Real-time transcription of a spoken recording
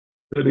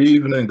Good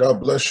evening. God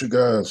bless you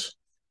guys.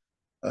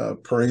 I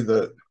pray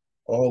that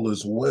all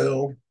is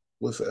well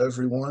with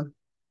everyone.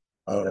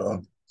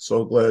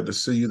 So glad to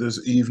see you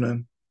this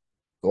evening.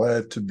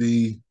 Glad to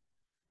be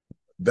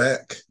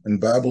back in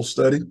Bible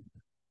study.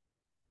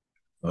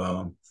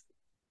 Um,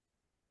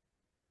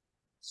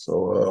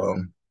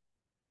 so,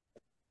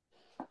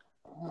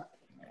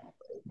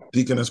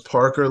 Deaconess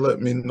Parker, let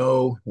me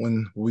know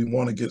when we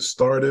want to get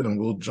started and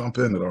we'll jump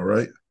in it, all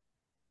right?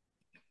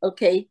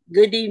 Okay,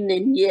 good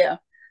evening. Yeah,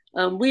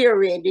 we are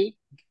ready.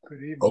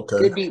 Good evening.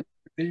 Okay.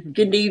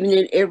 Good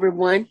evening,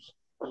 everyone.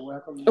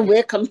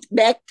 Welcome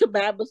back to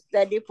Bible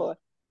study for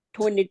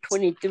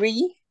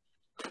 2023.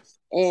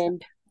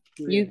 And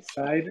We're you,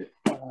 excited.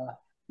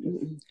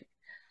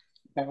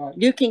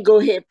 you can go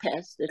ahead,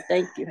 Pastor.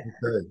 Thank you.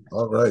 Okay.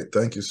 All right.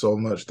 Thank you so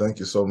much. Thank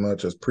you so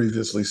much. As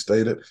previously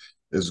stated,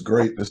 it's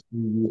great to see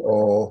you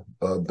all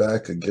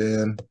back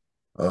again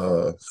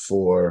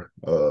for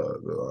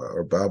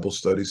our Bible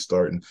study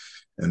starting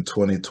in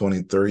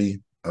 2023.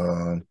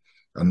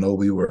 I know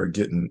we were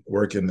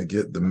working to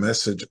get the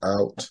message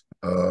out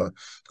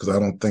because I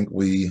don't think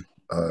we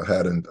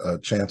had a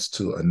chance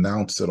to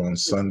announce it on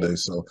Sunday.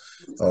 So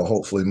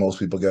hopefully most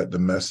people got the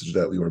message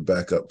that we were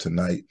back up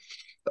tonight.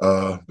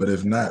 But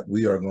if not,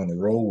 we are going to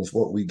roll with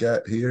what we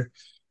got here.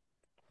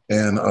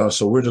 And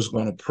so we're just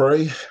going to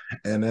pray.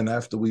 And then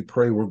after we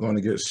pray, we're going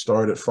to get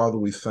started. Father,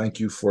 we thank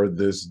you for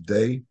this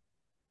day.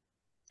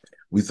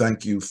 We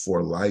thank you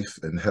for life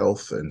and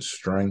health and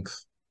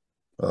strength.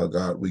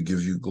 God, we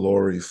give you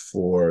glory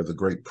for the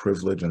great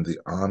privilege and the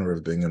honor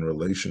of being in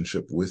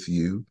relationship with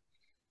you.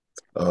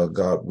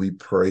 God, we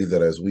pray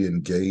that as we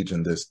engage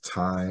in this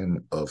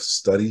time of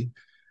study,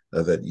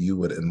 that you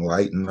would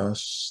enlighten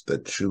us,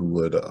 that you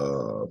would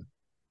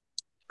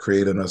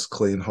create in us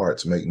clean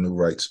hearts, make new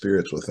right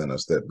spirits within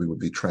us, that we would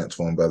be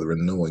transformed by the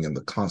renewing and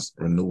the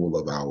constant renewal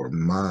of our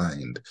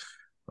mind,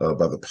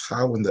 by the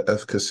power and the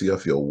efficacy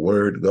of your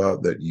word,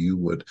 God, that you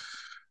would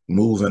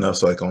move in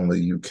us like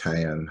only you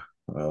can.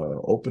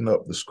 Open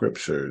up the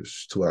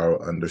scriptures to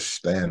our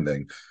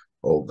understanding,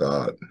 oh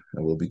God,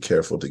 and we'll be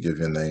careful to give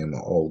your name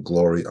all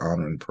glory,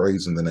 honor, and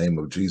praise in the name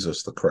of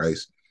Jesus the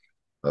Christ.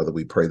 That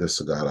we pray this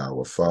to God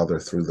our Father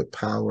through the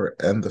power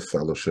and the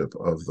fellowship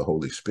of the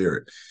Holy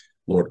Spirit.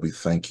 Lord, we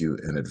thank you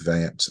in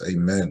advance.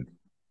 Amen.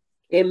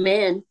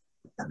 Amen.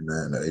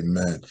 Amen.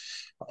 Amen.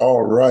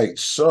 All right.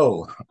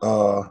 So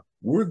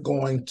we're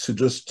going to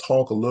just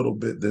talk a little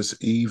bit this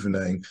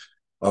evening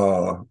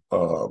uh,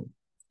 uh,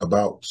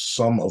 about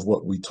some of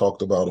what we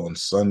talked about on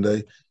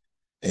Sunday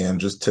and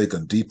just take a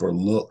deeper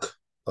look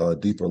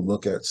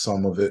at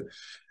some of it.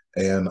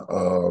 And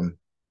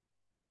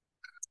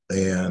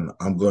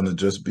I'm going to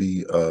just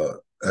be,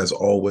 as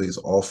always,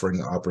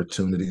 offering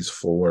opportunities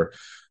for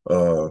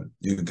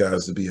you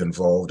guys to be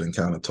involved and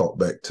kind of talk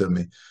back to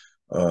me.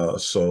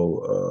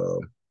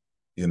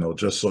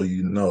 Just so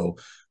you know,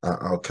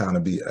 I'll kind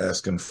of be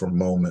asking for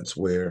moments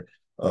where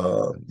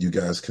you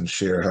guys can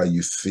share how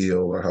you feel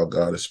or how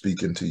God is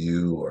speaking to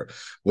you or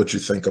what you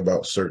think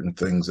about certain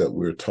things that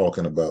we're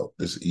talking about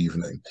this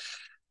evening.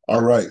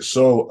 All right,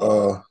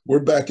 so we're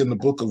back in the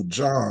book of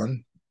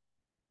John,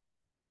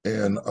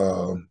 and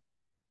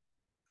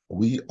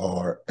we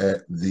are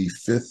at the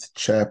 5th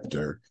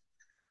chapter.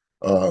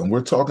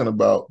 We're talking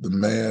about the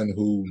man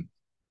who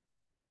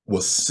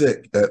was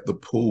sick at the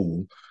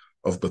pool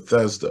of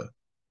Bethesda.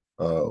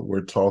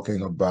 We're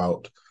talking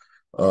about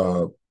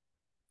uh,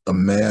 a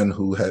man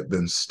who had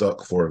been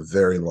stuck for a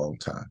very long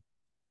time.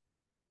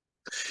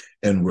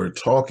 And we're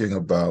talking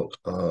about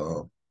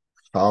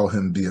how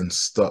him being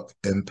stuck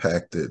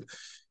impacted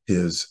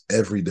his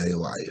everyday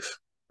life,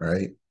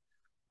 right?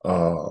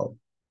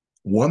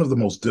 One of the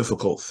most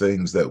difficult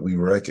things that we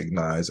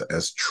recognize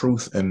as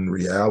truth and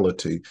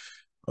reality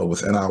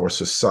within our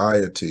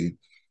society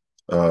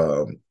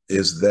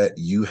is that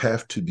you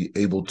have to be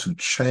able to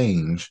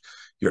change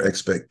your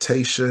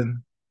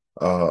expectation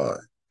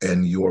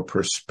and your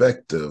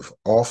perspective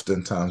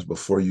oftentimes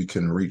before you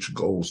can reach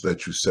goals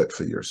that you set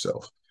for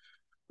yourself.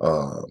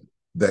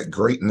 That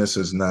greatness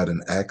is not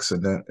an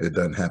accident. It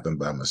doesn't happen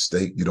by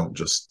mistake. You don't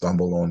just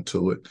stumble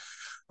onto it,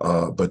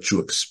 but you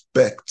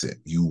expect it.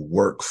 You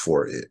work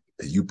for it.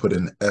 You put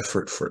in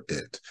effort for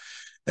it.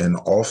 And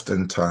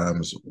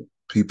oftentimes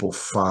people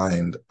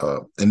find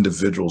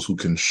individuals who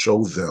can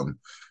show them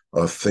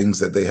things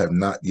that they have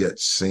not yet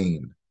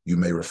seen. You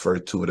may refer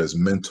to it as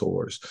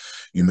mentors.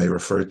 You may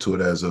refer to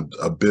it as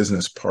a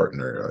business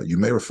partner. You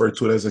may refer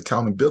to it as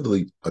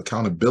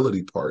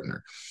accountability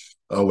partner.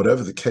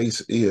 Whatever the case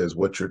is,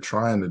 what you're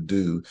trying to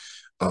do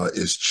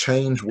is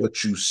change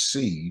what you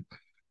see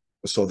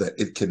so that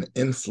it can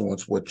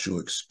influence what you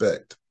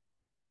expect.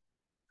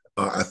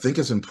 I think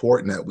it's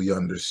important that we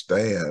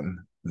understand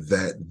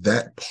that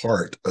that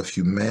part of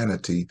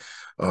humanity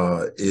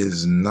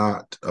is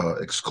not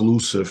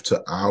exclusive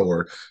to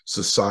our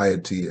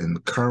society in the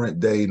current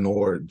day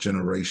nor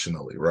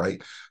generationally,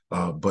 right?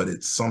 But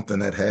it's something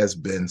that has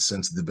been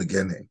since the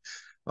beginning.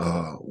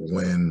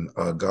 When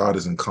God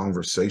is in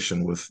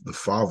conversation with the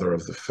father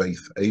of the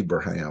faith,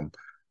 Abraham,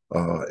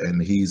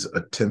 and he's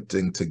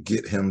attempting to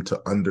get him to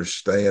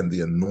understand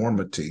the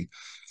enormity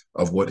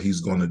of what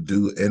he's going to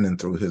do in and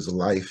through his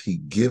life. He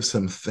gives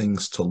him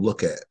things to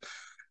look at.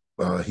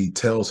 He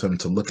tells him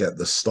to look at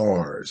the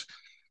stars.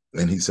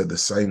 And he said the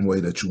same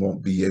way that you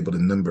won't be able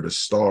to number the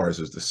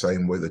stars is the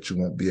same way that you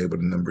won't be able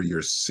to number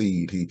your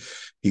seed.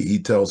 He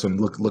tells him,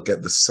 look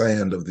at the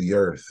sand of the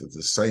earth. It's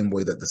the same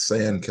way that the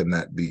sand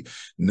cannot be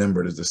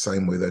numbered is the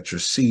same way that your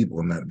seed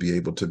will not be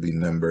able to be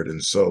numbered.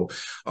 And so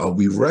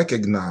we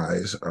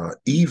recognize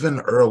even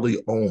early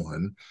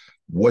on,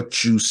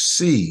 what you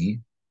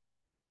see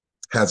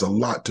has a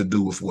lot to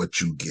do with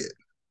what you get,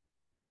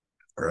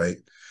 right?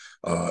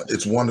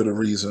 It's one of the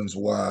reasons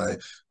why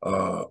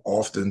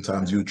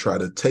oftentimes you try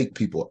to take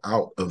people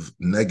out of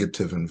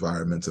negative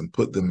environments and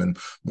put them in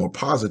more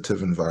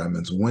positive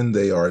environments when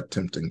they are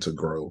attempting to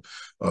grow,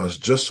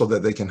 just so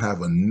that they can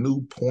have a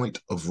new point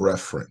of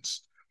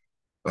reference,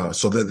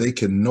 so that they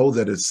can know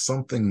that it's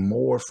something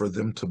more for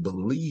them to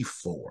believe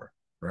for,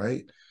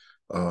 right?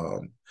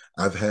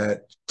 I've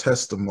had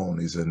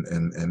testimonies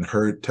and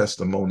heard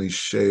testimonies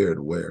shared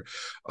where,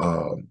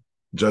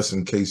 just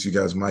in case you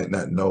guys might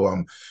not know,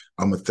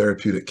 I'm a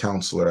therapeutic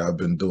counselor. I've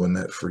been doing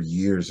that for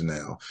years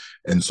now.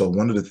 And so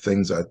one of the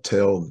things I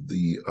tell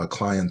the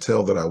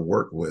clientele that I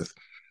work with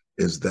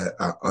is that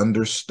I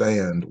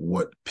understand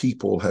what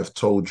people have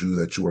told you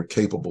that you are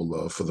capable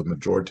of for the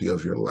majority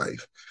of your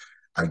life.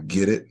 I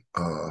get it.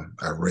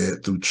 I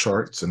read through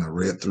charts and I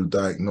read through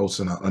diagnosis,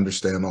 and I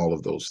understand all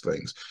of those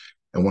things.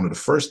 And one of the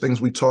first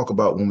things we talk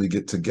about when we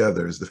get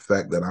together is the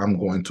fact that I'm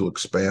going to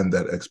expand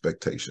that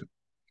expectation.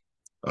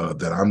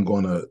 That I'm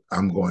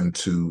going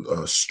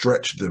to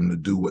stretch them to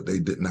do what they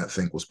did not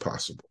think was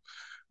possible.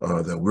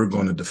 That we're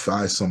going to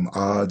defy some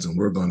odds, and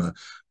we're going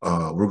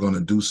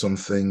to do some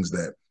things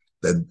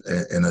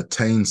and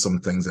attain some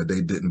things that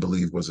they didn't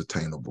believe was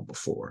attainable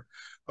before.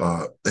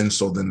 And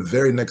so then the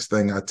very next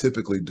thing I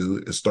typically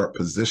do is start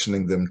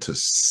positioning them to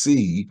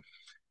see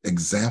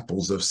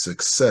examples of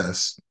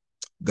success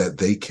that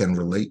they can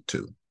relate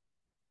to,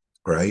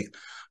 right?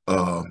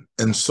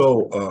 And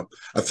so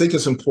I think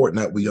it's important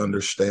that we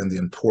understand the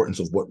importance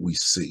of what we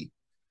see,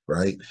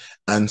 right?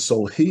 And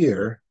so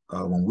here,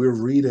 when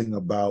we're reading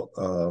about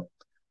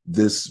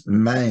this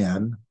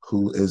man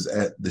who is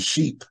at the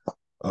sheep,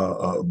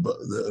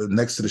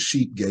 next to the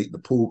sheep gate, the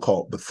pool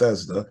called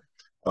Bethesda,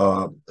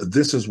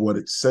 this is what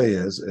it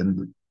says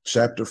in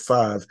chapter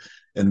 5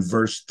 and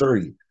verse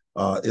 3.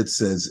 It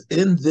says,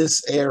 "In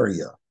this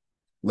area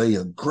lay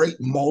a great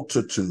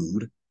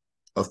multitude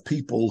of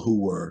people who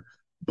were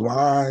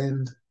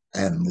blind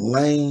and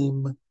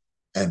lame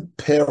and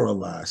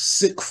paralyzed,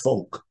 sick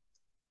folk,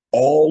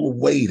 all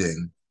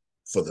waiting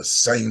for the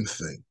same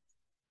thing."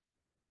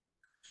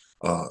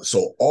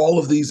 So all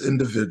of these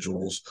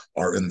individuals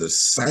are in the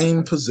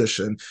same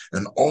position,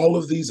 and all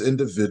of these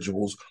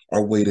individuals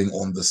are waiting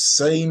on the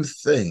same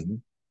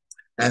thing.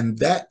 And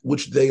that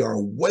which they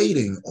are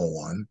waiting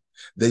on,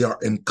 they are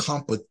in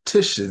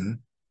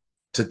competition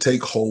to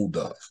take hold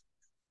of.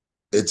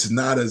 It's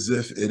not as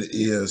if it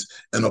is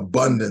an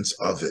abundance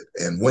of it.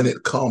 And when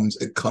it comes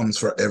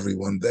for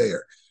everyone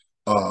there.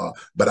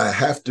 But I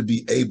have to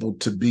be able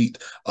to beat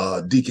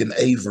Deacon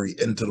Avery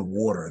into the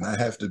water, and I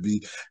have to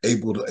be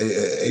able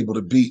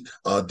to beat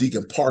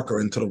Deacon Parker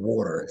into the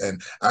water,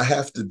 and I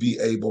have to be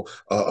able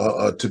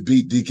to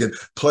beat Deacon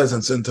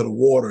Pleasance into the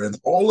water, and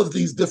all of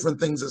these different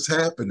things is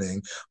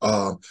happening.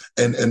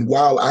 And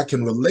while I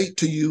can relate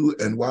to you,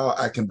 and while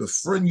I can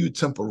befriend you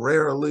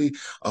temporarily,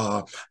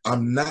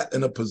 I'm not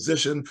in a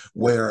position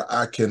where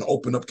I can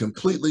open up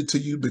completely to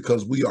you,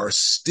 because we are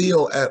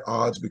still at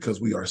odds,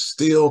 because we are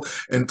still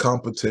in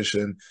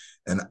competition,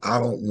 and I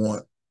don't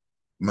want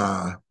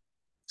my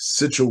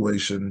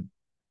situation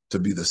to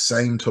be the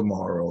same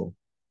tomorrow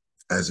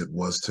as it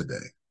was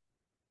today,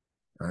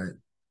 right?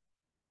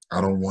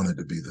 I don't want it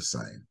to be the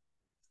same.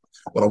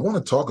 What I want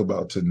to talk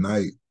about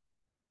tonight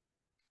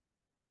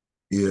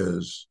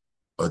is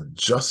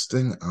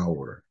adjusting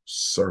our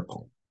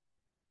circle,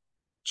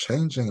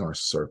 changing our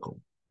circle.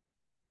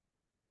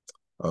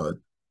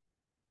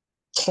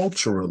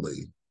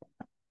 Culturally,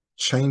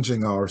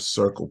 changing our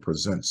circle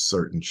presents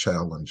certain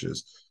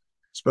challenges,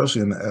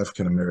 especially in the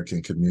African American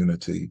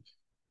community,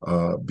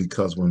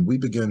 because when we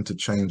begin to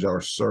change our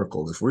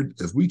circle,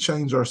 if we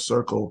change our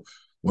circle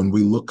when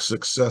we look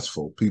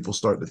successful, people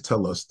start to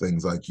tell us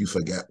things like, "You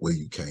forgot where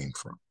you came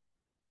from,"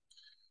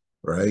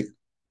 right?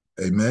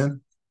 Amen.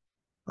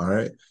 All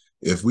right.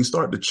 If we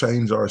start to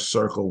change our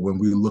circle when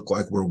we look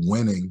like we're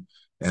winning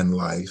in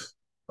life,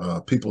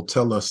 people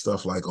tell us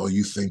stuff like, "Oh,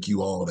 you think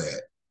you all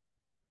that."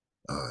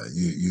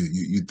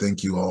 You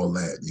think you all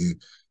that.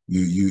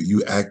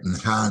 You acting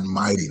high and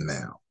mighty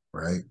now,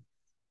 right?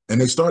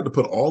 And they start to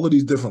put all of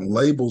these different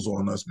labels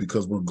on us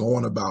because we're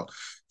going about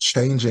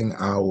changing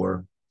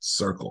our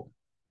circle.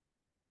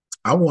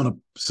 I want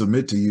to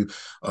submit to you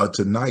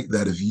tonight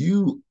that if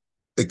you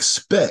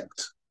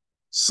expect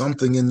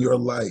something in your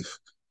life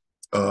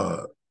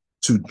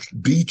to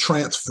be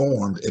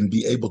transformed and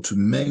be able to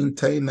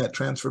maintain that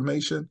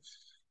transformation,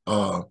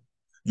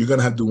 you're going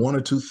to have to do one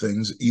or two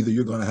things. Either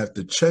you're going to have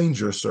to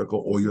change your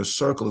circle, or your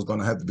circle is going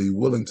to have to be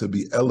willing to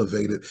be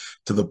elevated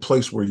to the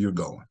place where you're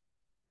going.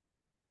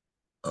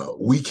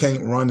 We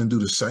can't run and do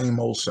the same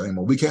old, same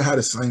old. We can't have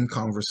the same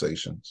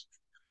conversations,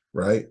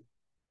 right?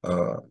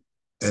 I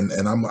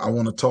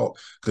want to talk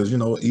because, you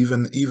know,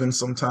 even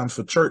sometimes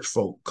for church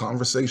folk,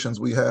 conversations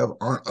we have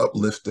aren't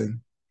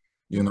uplifting.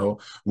 You know,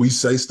 we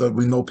say stuff,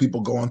 we know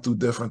people going through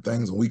different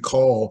things, and we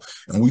call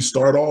and we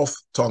start off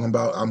talking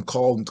about, I'm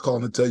calling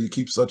to tell you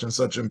keep such and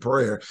such in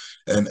prayer.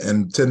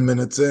 And 10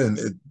 minutes in,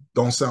 it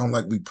don't sound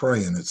like we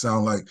praying. It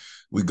sounds like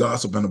we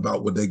gossiping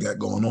about what they got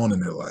going on in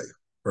their life,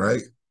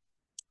 right?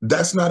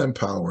 That's not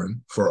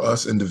empowering for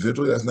us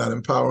individually. That's not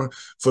empowering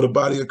for the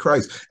body of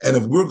Christ. And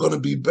if we're going to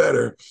be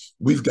better,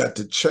 we've got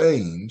to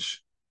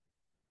change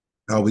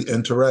how we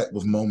interact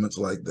with moments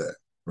like that,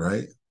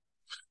 right?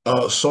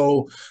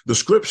 So the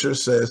scripture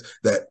says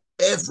that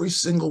every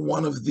single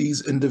one of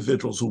these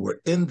individuals who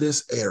were in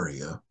this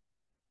area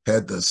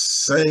had the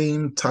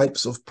same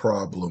types of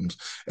problems,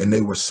 and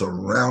they were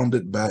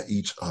surrounded by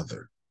each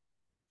other.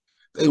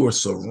 They were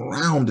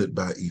surrounded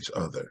by each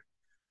other.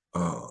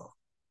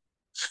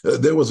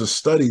 There was a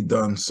study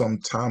done some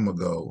time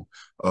ago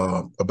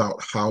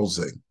about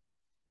housing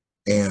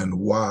and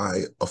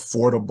why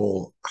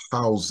affordable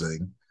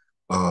housing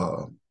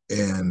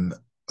in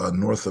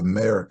North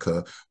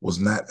America was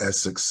not as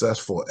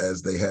successful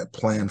as they had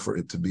planned for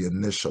it to be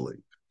initially.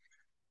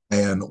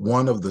 And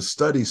one of the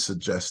studies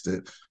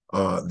suggested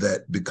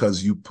that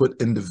because you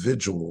put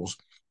individuals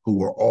who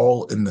were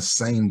all in the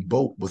same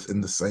boat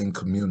within the same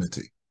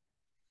community.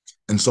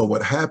 And so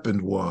what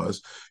happened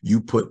was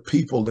you put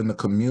people in the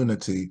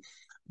community,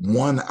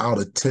 1 out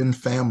of 10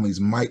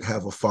 families might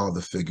have a father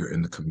figure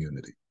in the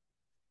community,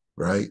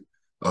 right?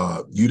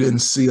 You didn't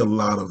see a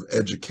lot of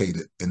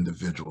educated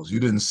individuals. You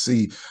didn't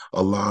see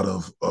a lot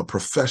of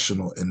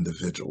professional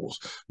individuals.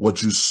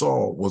 What you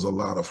saw was a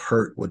lot of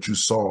hurt. What you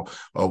saw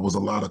was a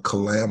lot of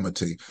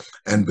calamity.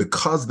 And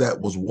because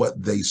that was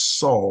what they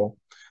saw,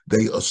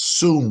 they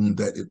assumed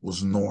that it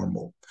was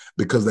normal.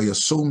 Because they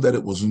assumed that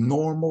it was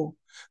normal,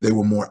 they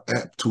were more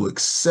apt to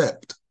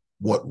accept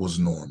what was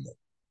normal.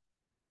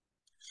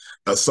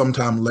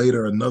 Sometime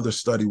later, another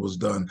study was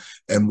done,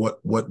 and what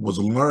was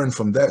learned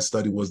from that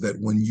study was that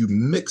when you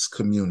mix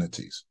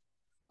communities,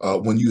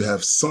 when you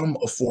have some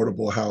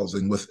affordable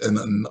housing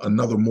within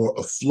another more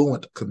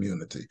affluent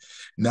community,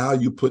 now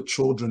you put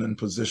children in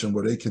position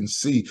where they can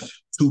see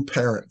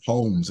two-parent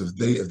homes if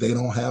they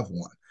don't have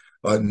one.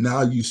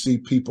 Now you see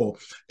people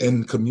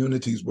in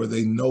communities where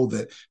they know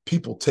that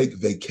people take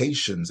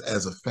vacations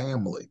as a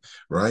family,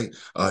 right?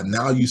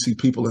 Now you see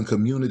people in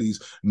communities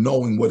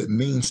knowing what it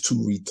means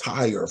to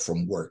retire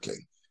from working,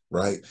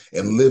 right?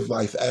 And live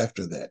life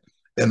after that.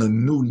 And a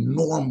new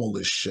normal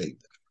is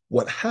shaped.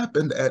 What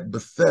happened at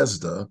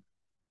Bethesda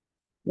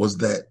was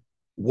that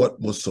what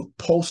was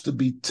supposed to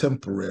be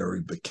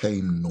temporary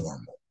became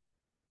normal.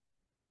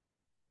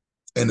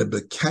 And it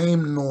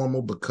became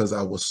normal because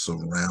I was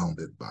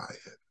surrounded by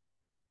it.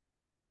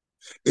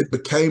 It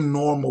became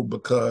normal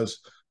because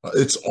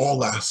it's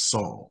all I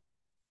saw,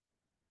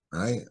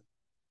 right?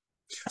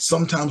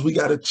 Sometimes we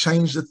got to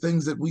change the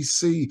things that we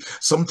see.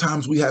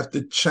 Sometimes we have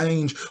to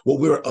change what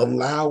we're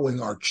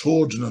allowing our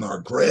children and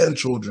our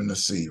grandchildren to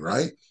see,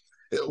 right?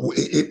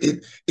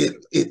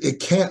 It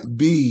can't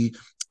be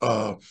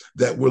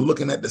that we're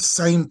looking at the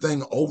same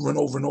thing over and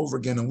over and over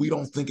again, and we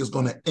don't think it's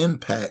going to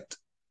impact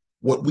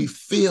what we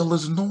feel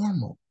is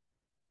normal,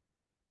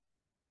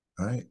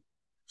 right?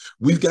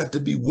 We've got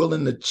to be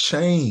willing to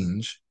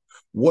change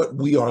what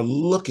we are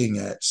looking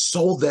at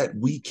so that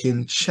we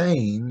can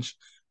change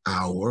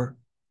our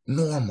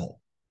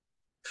normal.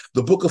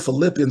 The book of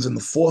Philippians in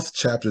the 4th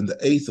chapter, in the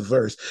 8th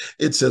verse,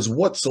 it says,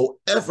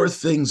 whatsoever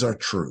things are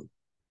true,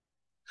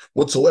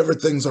 whatsoever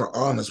things are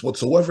honest,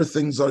 whatsoever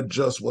things are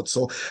just,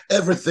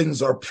 whatsoever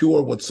things are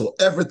pure,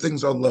 whatsoever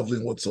things are lovely,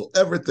 and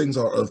whatsoever things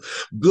are of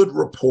good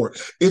report,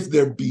 if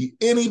there be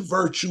any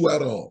virtue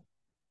at all,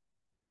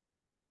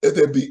 if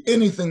there be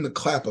anything to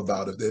clap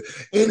about, if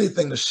there's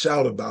anything to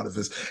shout about, if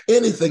there's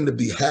anything to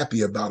be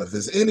happy about, if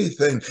there's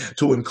anything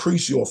to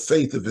increase your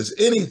faith, if there's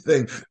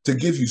anything to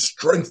give you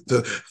strength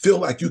to feel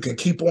like you can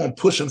keep on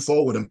pushing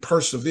forward and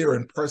persevere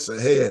and press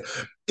ahead,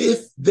 if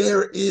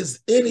there is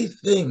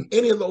anything,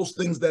 any of those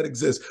things that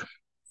exist,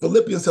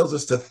 Philippians tells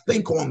us to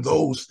think on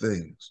those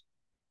things.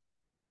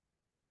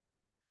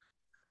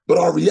 But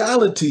our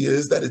reality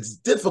is that it's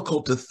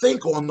difficult to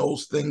think on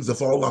those things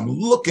if all I'm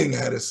looking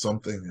at is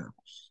something else.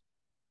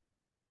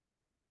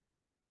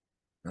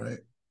 Right.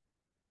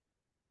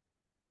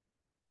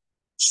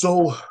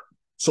 So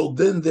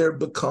then there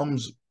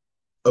becomes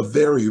a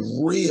very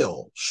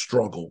real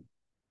struggle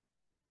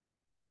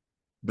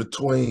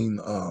between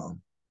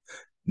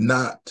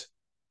not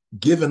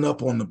giving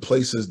up on the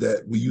places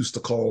that we used to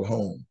call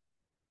home,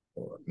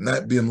 or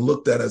not being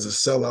looked at as a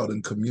sellout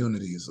in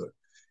communities or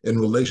in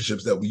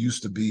relationships that we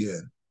used to be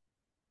in,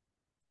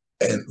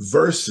 and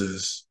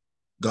versus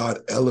God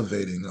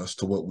elevating us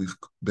to what we've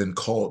been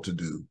called to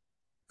do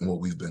and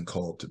what we've been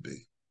called to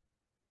be.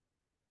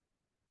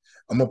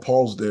 I'm going to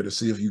pause there to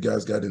see if you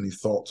guys got any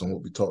thoughts on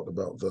what we talked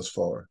about thus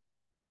far.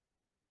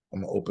 I'm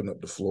going to open up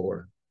the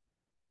floor.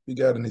 If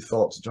you got any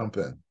thoughts, jump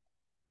in.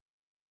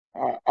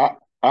 I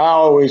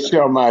always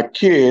tell my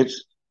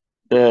kids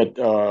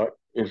that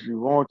if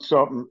you want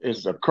something,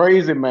 it's a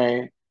crazy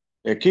man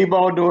that keep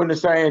on doing the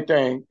same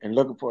thing and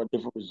looking for a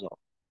different result.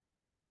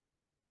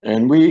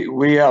 And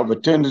we have a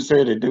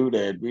tendency to do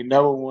that. We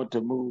never want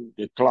to move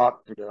the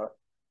clock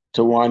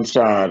to one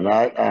side. And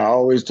I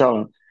always tell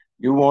them,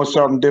 you want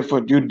something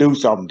different, you do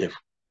something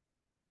different.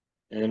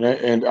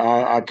 And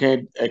I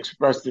can't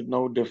express it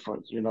no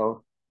different, you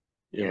know.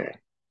 Yeah.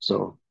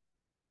 So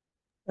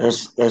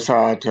that's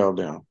how I tell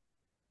them.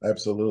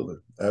 Absolutely.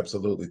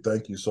 Absolutely.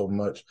 Thank you so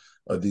much,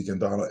 Deacon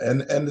Donald.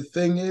 And the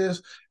thing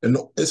is, and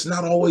it's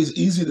not always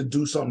easy to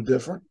do something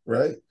different,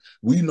 right?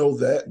 We know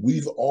that.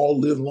 We've all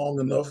lived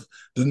long enough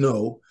to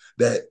know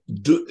that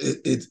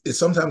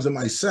sometimes it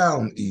might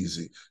sound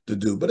easy to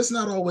do, but it's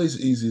not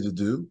always easy to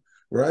do,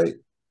 right?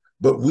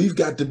 But we've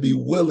got to be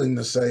willing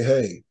to say,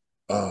 hey,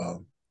 I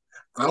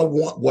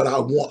want what I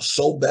want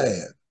so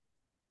bad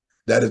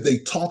that if they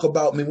talk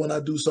about me when I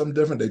do something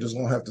different, they just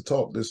won't have to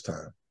talk this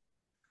time.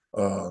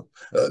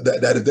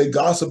 That if they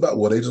gossip about,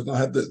 well, they just gonna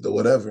have to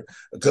whatever,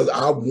 because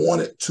I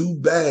want it too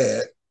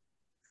bad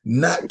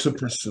not to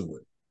pursue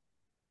it.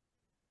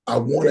 I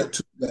want it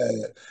too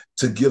bad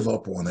to give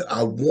up on it.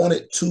 I want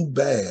it too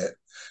bad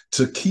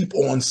to keep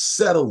on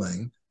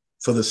settling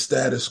for the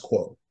status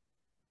quo.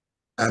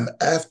 I'm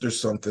after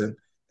something,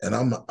 and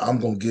I'm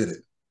gonna get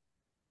it.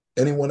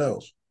 Anyone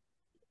else?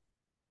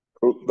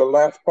 The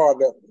last part of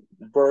that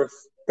verse,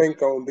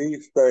 think on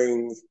these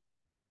things,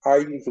 I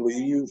usually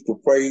use the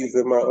phrase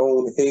in my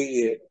own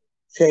head,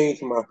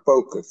 change my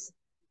focus.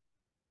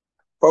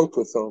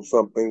 Focus on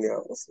something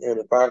else. And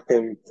if I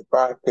can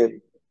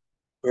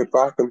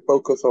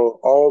focus on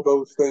all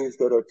those things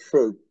that are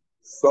true,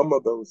 some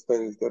of those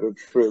things that are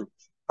true,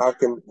 I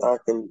can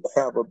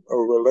have a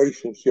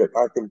relationship.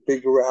 I can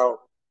figure out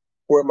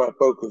where my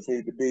focus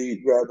needs to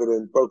be rather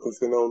than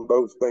focusing on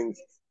those things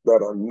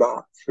that are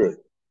not true.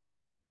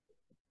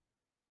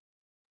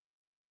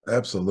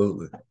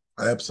 Absolutely.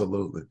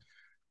 Absolutely.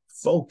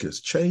 Focus,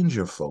 change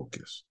your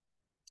focus.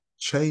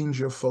 Change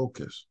your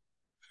focus.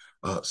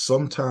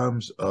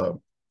 Sometimes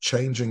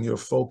changing your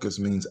focus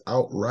means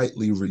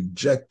outrightly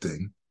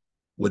rejecting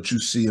what you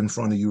see in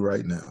front of you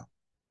right now.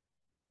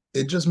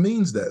 It just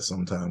means that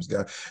sometimes,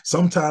 guys.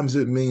 Sometimes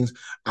it means,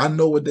 I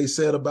know what they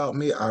said about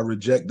me. I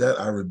reject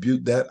that. I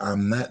rebuke that.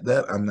 I'm not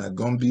that. I'm not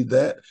going to be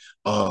that.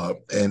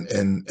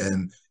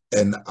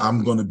 And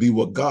I'm going to be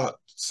what God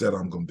said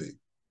I'm going to be.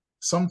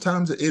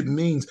 Sometimes it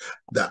means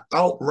the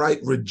outright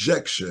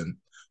rejection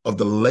of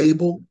the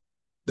label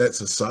that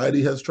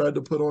society has tried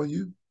to put on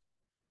you,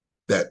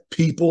 that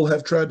people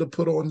have tried to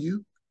put on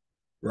you,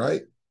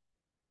 right?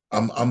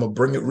 I'm going to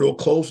bring it real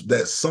close,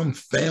 that some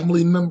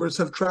family members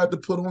have tried to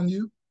put on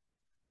you,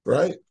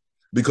 right?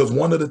 Because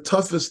one of the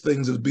toughest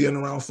things is being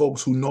around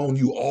folks who known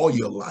you all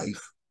your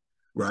life,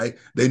 right?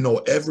 They know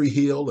every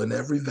hill and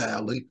every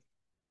valley,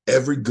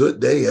 every good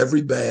day,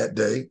 every bad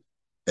day,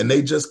 and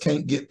they just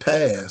can't get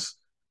past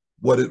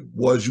what it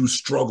was you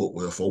struggled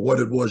with or what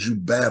it was you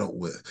battled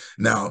with.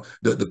 Now,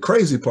 the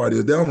crazy part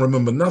is they don't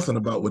remember nothing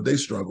about what they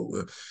struggled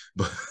with,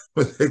 but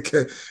they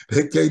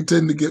can't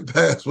tend to get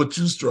past what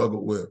you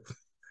struggled with.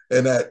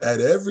 And at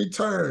every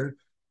turn,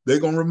 they're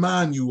going to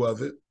remind you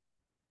of it,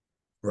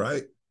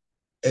 right?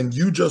 And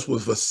you just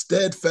with a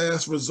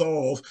steadfast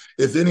resolve,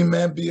 if any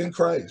man be in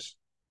Christ,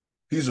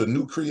 he's a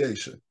new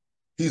creation.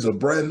 He's a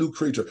brand new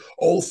creature.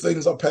 Old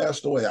things are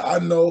passed away. I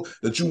know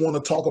that you want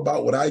to talk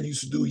about what I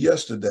used to do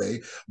yesterday,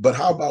 but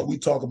how about we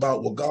talk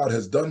about what God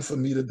has done for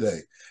me today?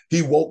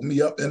 He woke me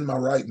up in my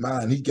right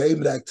mind. He gave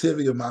me the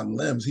activity of my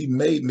limbs. He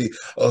made me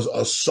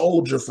a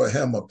soldier for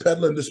him, a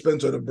peddler and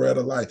dispenser of the bread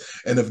of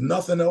life. And if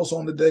nothing else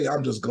on the day,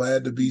 I'm just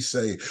glad to be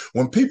saved.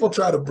 When people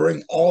try to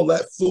bring all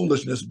that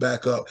foolishness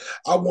back up,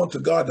 I want to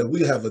God that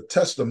we have a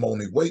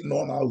testimony waiting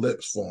on our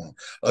lips for him,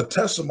 a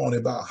testimony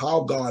about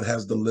how God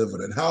has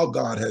delivered and how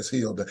God has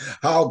healed and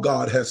how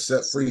God has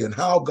set free and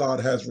how God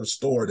has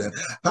restored and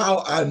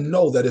how I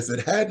know that if it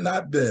had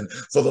not been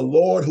for the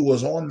Lord who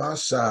was on my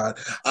side,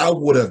 I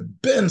would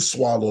have been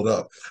swallowed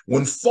up.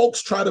 When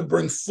folks try to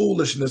bring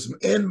foolishness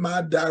in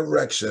my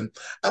direction,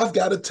 I've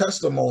got a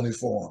testimony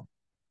for them.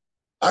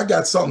 I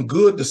got something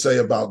good to say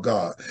about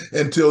God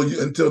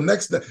until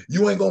next time.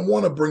 You ain't gonna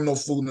want to bring no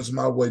foolishness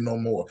my way no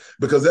more,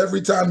 because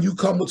every time you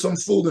come with some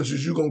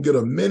foolishness, you're gonna get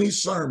a mini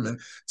sermon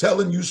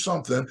telling you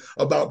something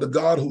about the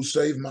God who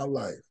saved my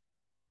life,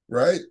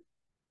 right?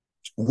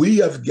 We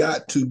have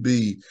got to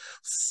be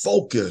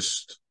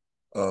focused,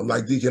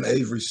 like Deacon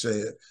Avery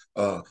said,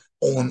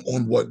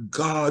 on what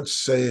God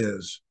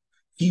says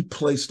he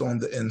placed on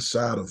the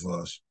inside of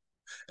us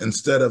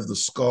instead of the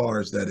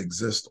scars that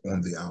exist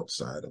on the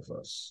outside of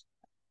us.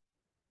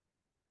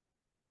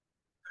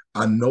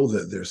 I know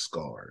that they're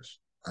scars.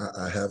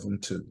 I have them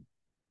too.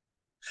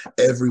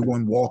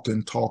 Everyone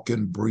walking,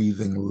 talking,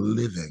 breathing,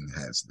 living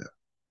has them.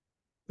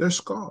 They're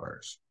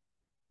scars,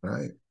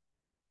 right?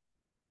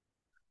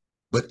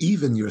 But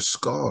even your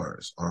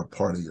scars are a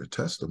part of your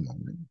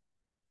testimony,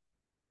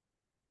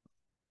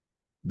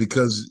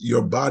 because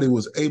your body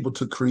was able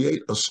to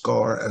create a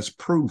scar as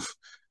proof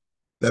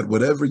that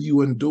whatever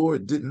you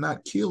endured did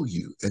not kill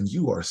you, and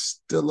you are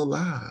still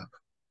alive.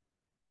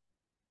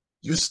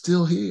 You're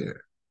still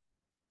here.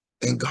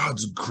 And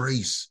God's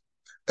grace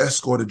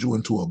escorted you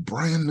into a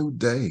brand new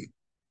day.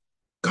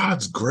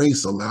 God's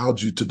grace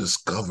allowed you to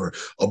discover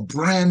a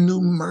brand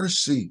new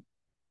mercy.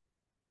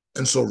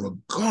 And so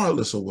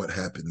regardless of what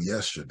happened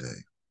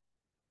yesterday,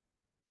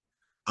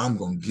 I'm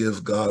going to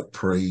give God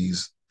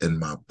praise in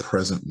my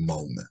present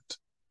moment.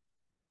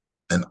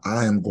 And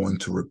I am going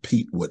to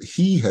repeat what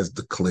he has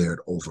declared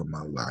over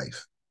my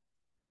life,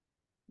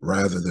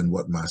 rather than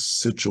what my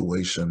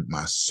situation,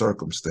 my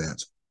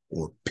circumstance,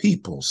 or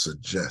people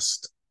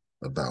suggest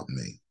about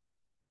me.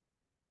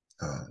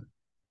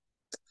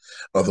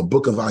 The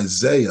book of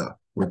Isaiah,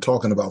 we're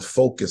talking about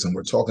focus, and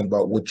we're talking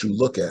about what you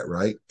look at,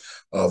 right?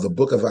 The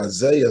book of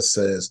Isaiah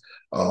says,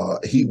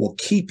 he will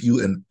keep you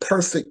in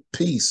perfect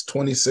peace,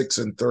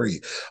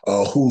 26:3,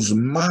 whose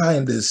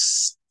mind is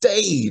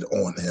stayed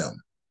on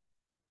him.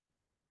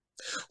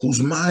 Whose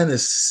mind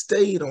is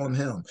stayed on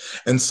him.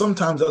 And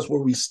sometimes that's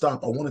where we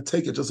stop. I want to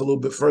take it just a little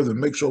bit further,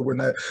 make sure we're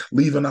not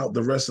leaving out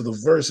the rest of the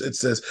verse. It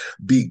says,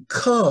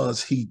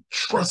 because he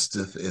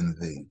trusteth in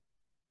thee.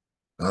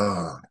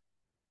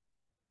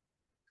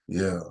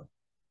 Yeah.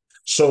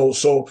 So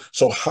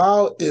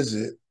how is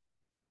it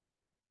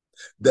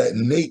that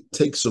Nate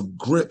takes a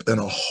grip and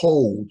a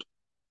hold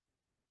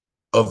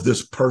of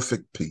this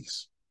perfect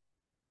peace?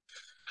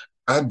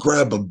 I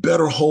grab a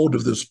better hold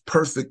of this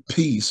perfect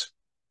peace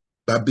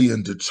by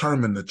being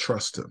determined to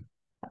trust him.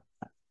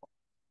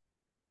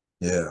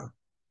 Yeah.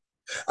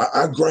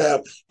 I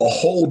grab a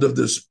hold of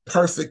this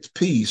perfect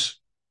peace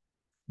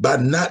by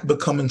not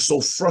becoming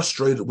so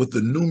frustrated with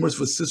the numerous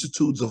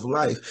vicissitudes of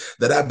life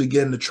that I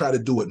began to try to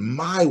do it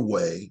my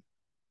way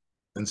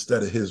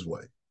instead of his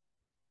way.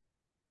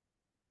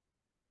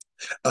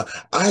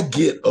 I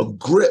get a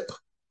grip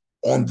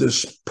on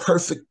this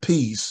perfect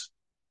peace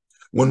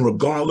when,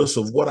 regardless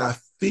of what I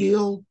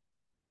feel,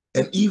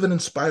 and even in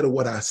spite of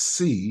what I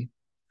see,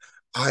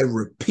 I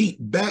repeat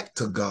back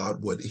to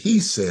God what he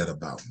said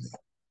about me.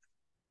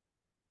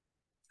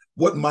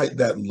 What might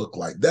that look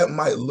like? That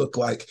might look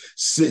like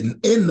sitting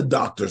in the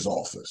doctor's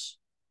office,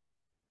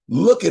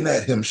 looking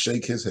at him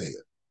shake his head,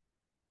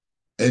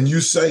 and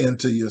you saying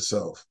to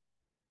yourself,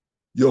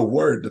 your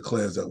word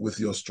declares that with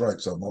your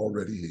stripes I'm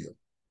already healed.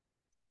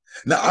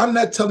 Now, I'm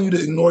not telling you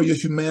to ignore your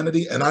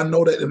humanity, and I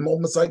know that in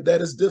moments like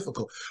that it's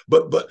difficult,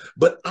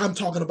 but I'm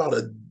talking about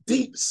a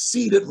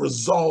deep-seated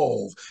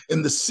resolve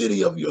in the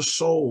city of your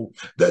soul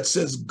that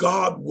says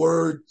God's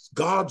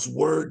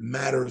word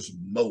matters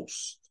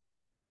most.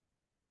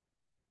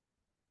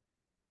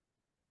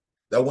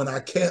 That when I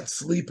can't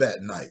sleep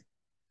at night,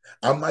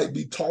 I might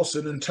be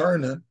tossing and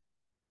turning,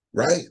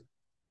 right?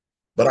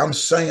 But I'm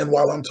saying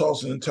while I'm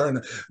tossing and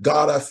turning,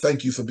 God, I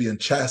thank you for being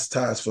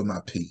chastised for my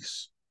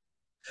peace.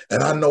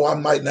 And I know I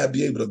might not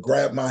be able to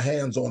grab my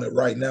hands on it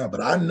right now, but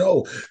I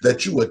know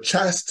that you were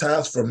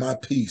chastised for my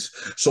peace.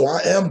 So I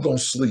am going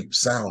to sleep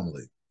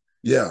soundly.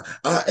 Yeah,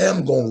 I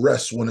am going to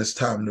rest when it's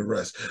time to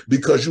rest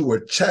because you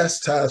were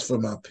chastised for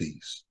my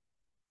peace.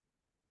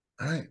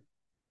 All right.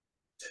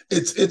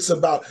 It's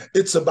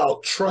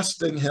about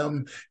trusting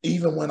him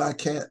even when I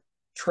can't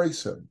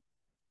trace him.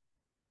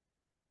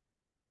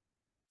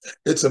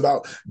 It's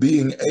about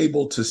being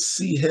able to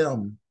see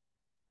him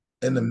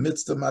in the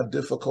midst of my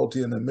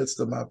difficulty, in the midst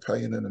of my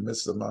pain, in the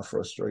midst of my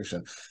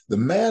frustration. The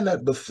man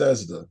at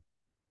Bethesda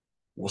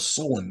was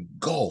so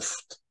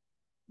engulfed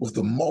with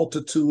the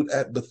multitude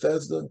at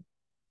Bethesda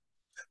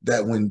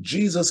that when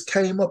Jesus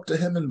came up to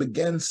him and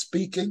began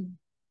speaking,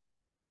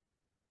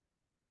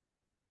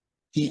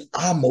 he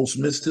almost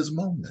missed his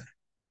moment.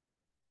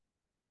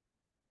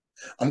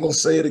 I'm going to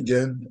say it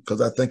again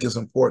because I think it's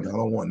important. I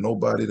don't want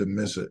nobody to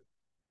miss it.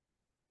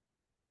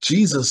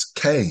 Jesus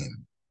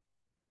came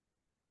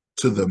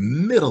to the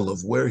middle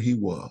of where he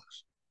was.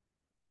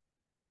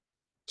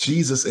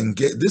 Jesus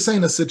engaged. This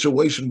ain't a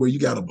situation where you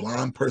got a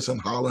blind person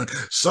hollering,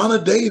 "Son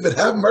of David,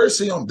 have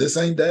mercy on." This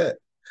ain't that.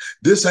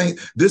 This ain't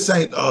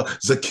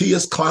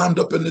Zacchaeus climbed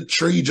up in the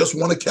tree, just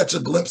want to catch a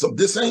glimpse of.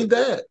 This ain't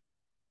that.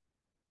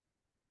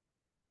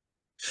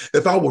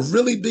 If I were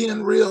really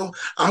being real,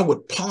 I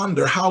would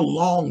ponder how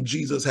long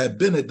Jesus had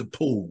been at the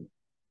pool.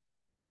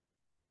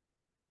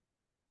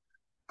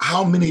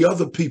 How many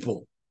other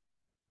people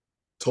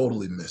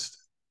totally missed it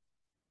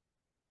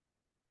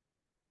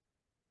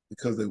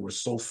because they were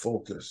so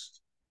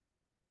focused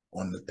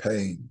on the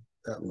pain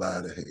that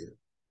lied ahead.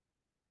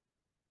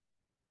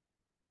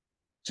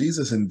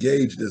 Jesus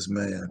engaged this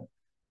man,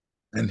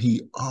 and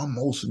he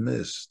almost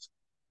missed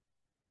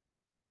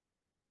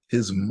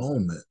his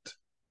moment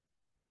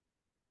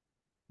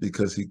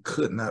because he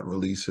could not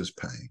release his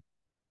pain.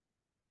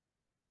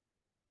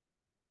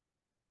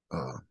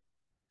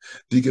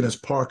 Deaconess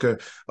Parker,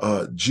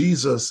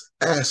 Jesus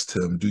asked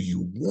him, "Do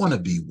you want to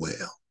be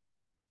well?"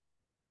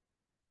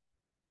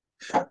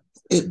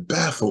 It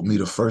baffled me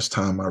the first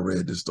time I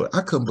read this story.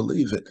 I couldn't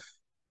believe it.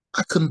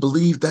 I couldn't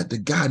believe that the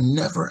guy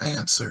never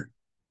answered.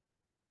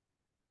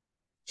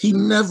 He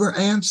never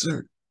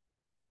answered.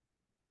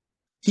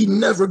 He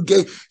never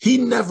gave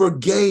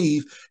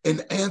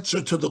an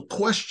answer to the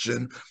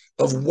question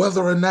of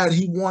whether or not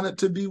he wanted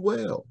to be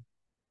well.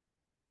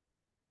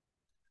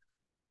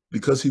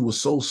 Because he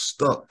was so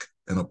stuck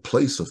in a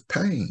place of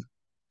pain.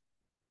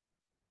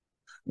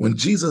 When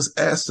Jesus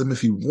asked him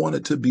if he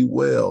wanted to be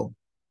well,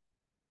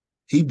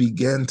 he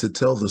began to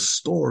tell the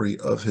story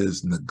of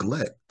his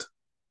neglect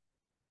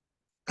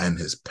and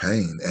his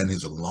pain and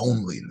his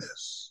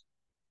loneliness.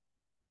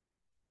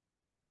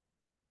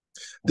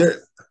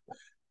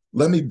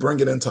 Let me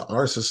bring it into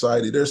our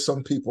society. There's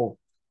some people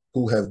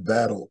who have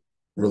battled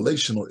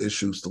relational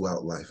issues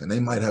throughout life, and they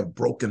might have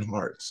broken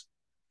hearts.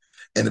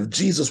 And if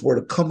Jesus were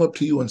to come up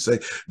to you and say,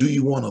 do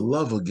you want to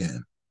love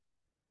again?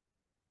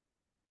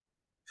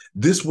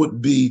 This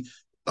would be,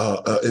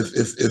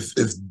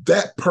 if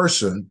that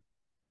person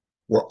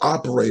were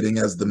operating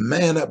as the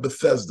man at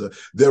Bethesda,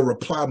 their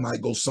reply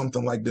might go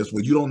something like this: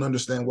 well, you don't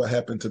understand what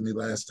happened to me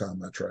last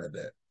time I tried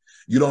that.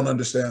 You don't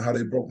understand how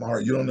they broke my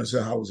heart. You don't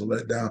understand how I was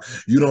let down.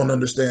 You don't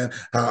understand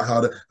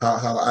how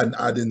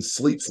I didn't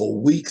sleep for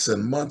weeks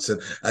and months,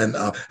 and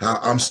how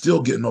I'm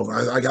still getting over.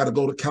 I got to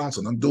go to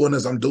counseling. I'm doing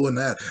this. I'm doing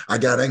that. I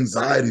got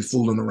anxiety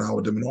fooling around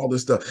with them and all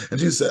this stuff. And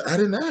Jesus said, I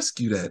didn't ask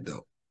you that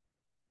though.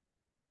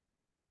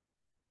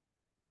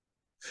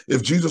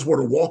 If Jesus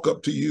were to walk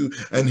up to you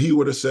and he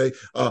were to say,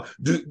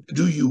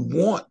 do you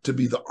want to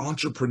be the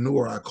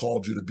entrepreneur I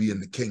called you to be in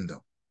the kingdom?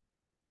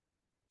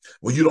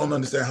 Well, you don't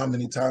understand how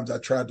many times I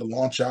tried to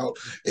launch out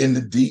in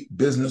the deep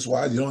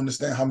business-wise. You don't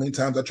understand how many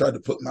times I tried to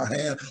put my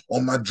hand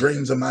on my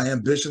dreams and my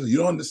ambitions. You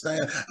don't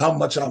understand how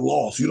much I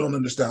lost. You don't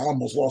understand. I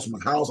almost lost my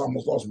house. I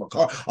almost lost my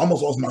car. I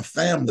almost lost my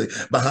family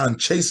behind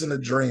chasing a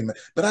dream.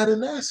 But I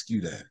didn't ask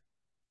you that.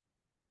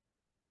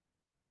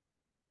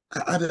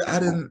 I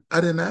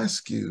didn't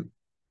ask you.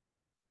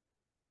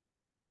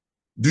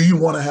 Do you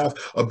want to have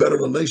a better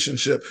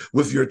relationship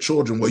with your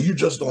children? Well, you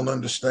just don't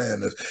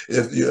understand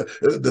if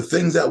the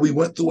things that we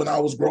went through when I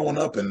was growing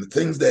up, and the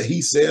things that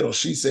he said or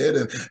she said,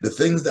 and the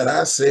things that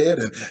I said,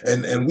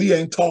 and we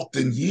ain't talked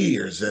in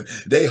years, and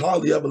they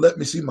hardly ever let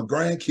me see my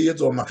grandkids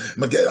or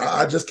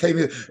I just came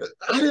here.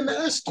 I didn't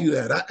ask you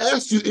that. I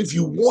asked you if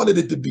you wanted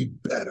it to be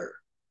better.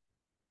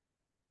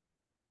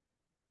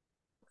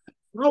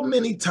 How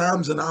many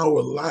times in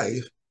our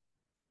life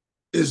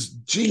is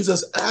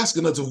Jesus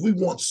asking us if we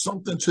want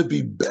something to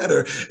be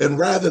better, and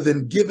rather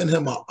than giving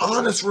him an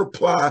honest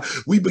reply,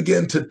 we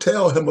begin to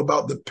tell him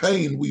about the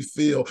pain we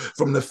feel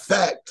from the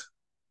fact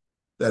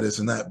that it's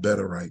not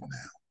better right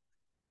now.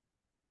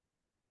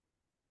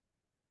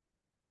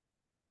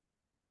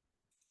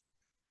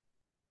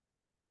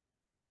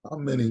 How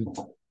many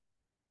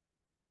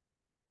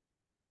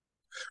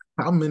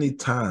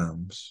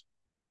times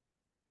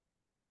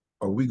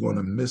are we going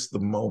to miss the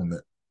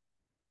moment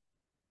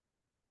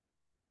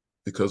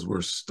because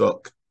we're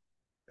stuck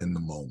in the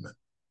moment?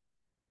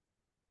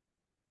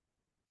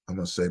 I'm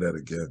going to say that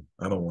again.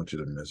 I don't want you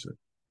to miss it.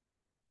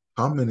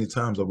 How many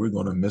times are we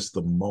going to miss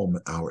the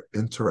moment, our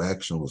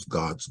interaction with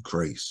God's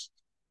grace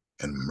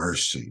and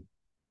mercy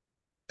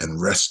and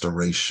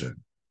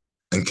restoration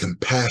and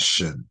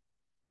compassion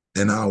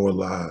in our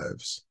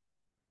lives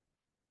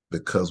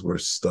because we're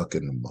stuck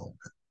in the moment?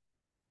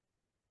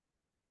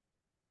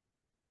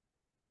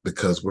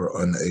 Because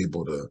we're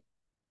unable to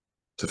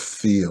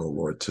feel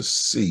or to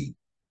see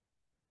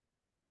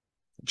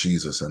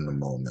Jesus in the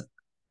moment.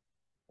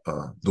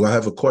 Do I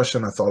have a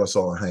question? I thought I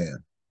saw a hand.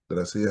 Did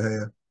I see a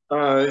hand?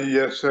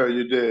 Yes, sir,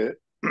 you did.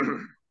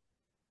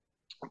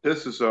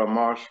 This is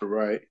Marshall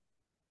Wright.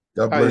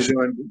 God bless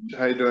you.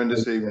 How you doing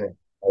this evening?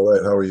 All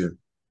right. How are you?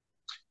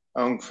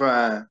 I'm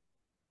fine.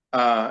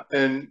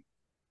 And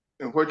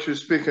what you're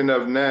speaking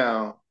of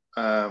now,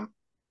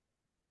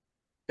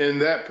 in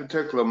that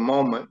particular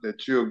moment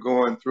that you're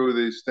going through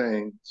these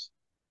things,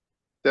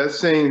 that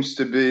seems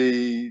to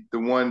be the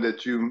one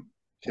that you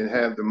can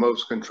have the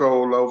most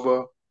control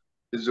over,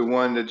 is the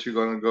one that you're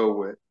going to go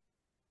with.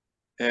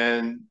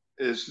 And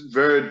it's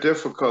very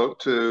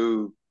difficult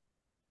to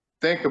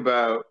think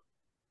about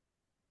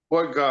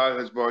what God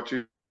has brought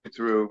you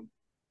through,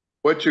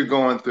 what you're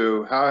going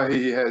through, how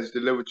he has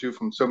delivered you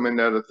from so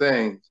many other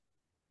things,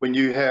 when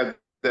you have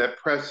that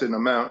pressing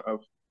amount of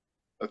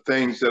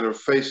things that are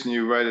facing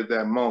you right at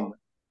that moment.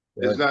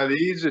 Right. It's not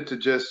easy to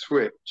just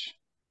switch.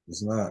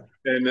 It's not.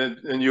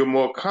 And you're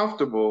more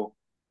comfortable.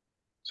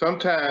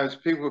 Sometimes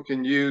people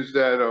can use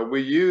that, or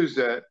we use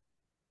that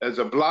as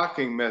a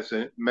blocking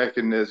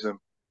mechanism.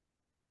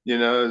 You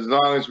know, as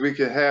long as we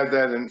can have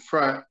that in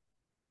front,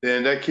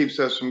 then that keeps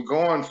us from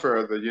going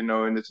further, you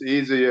know, and it's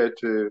easier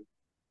to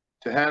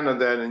handle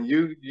that. And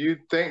you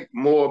think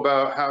more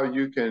about how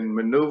you can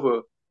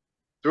maneuver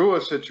through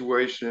a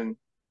situation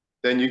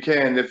than you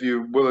can if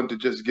you're willing to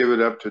just give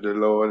it up to the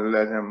Lord and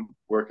let him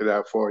work it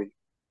out for you.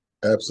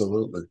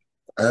 Absolutely.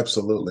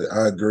 Absolutely.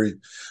 I agree.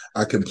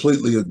 I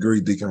completely agree,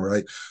 Deacon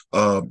Wright,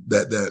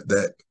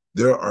 that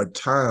there are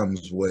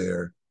times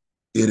where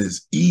it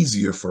is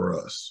easier for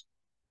us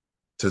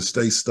to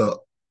stay stuck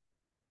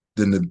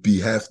than to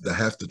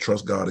have to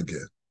trust God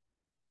again.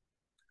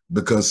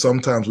 Because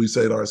sometimes we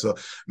say to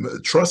ourselves,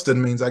 trusting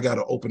means I got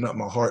to open up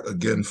my heart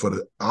again for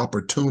the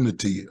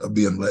opportunity of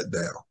being let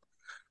down.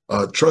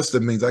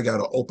 Trusting means I got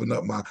to open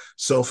up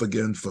myself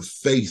again for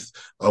faith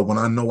when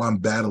I know I'm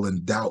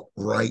battling doubt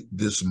right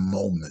this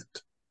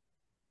moment.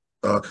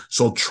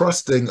 So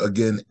trusting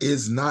again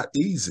is not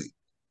easy.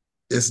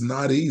 It's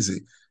not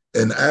easy.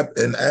 And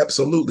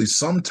absolutely,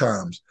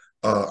 sometimes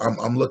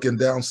I'm looking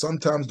down.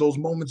 Sometimes those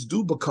moments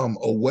do become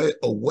a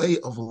way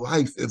of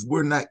life if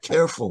we're not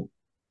careful.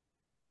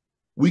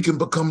 We can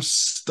become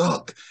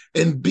stuck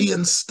in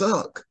being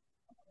stuck.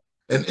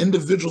 And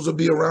individuals will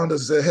be around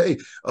us and say,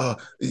 hey,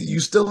 you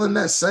still in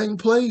that same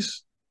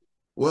place?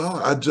 Well,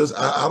 I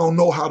don't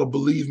know how to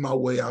believe my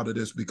way out of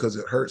this because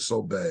it hurts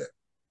so bad.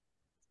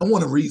 I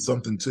want to read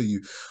something to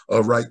you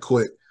right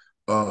quick.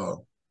 I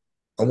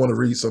want to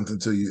read something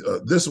to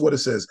you. This is what it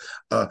says.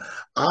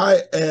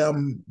 I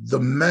am the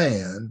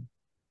man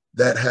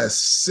that has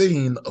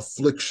seen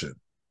affliction.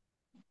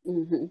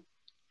 Mm-hmm.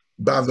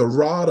 By the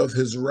rod of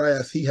his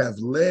wrath, he hath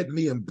led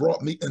me and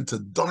brought me into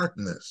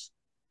darkness,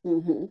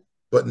 Mm-hmm.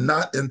 but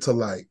not into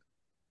light.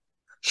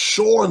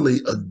 Surely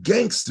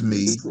against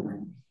me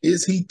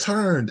is he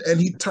turned,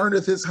 and he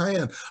turneth his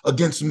hand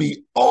against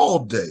me all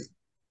day.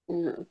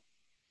 Mm-hmm.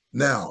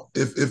 Now,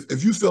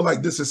 if you feel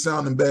like this is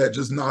sounding bad,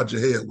 just nod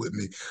your head with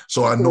me,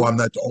 so I know I'm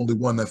not the only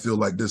one that feel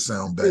like this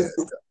sound bad.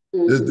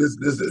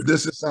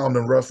 This is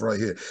sounding rough right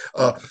here.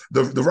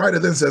 The writer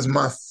then says,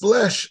 "My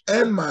flesh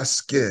and my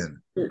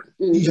skin,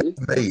 he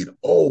hath made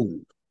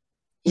old.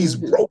 He's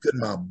broken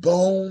my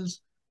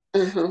bones,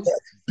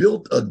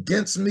 built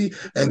against me,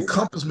 and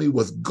compassed me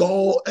with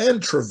gall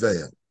and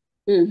travail.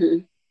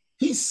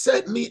 He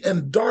set me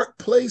in dark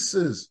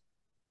places,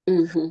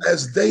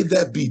 as they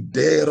that be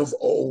dead of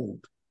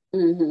old.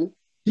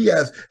 He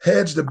has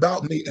hedged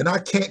about me, and I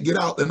can't get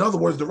out." In other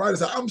words, the writer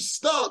said, I'm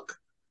stuck.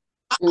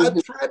 I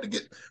tried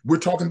to we're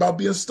talking about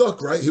being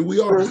stuck, right? Here we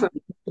are. We're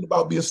talking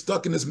about being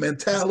stuck in this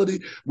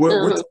mentality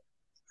where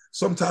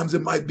sometimes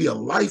it might be a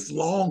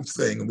lifelong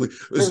thing.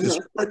 It's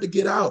hard to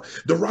get out.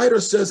 The writer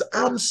says,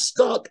 I'm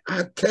stuck.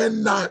 I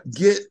cannot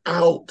get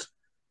out.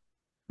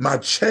 My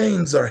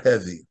chains are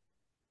heavy.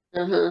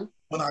 When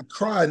I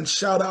cry and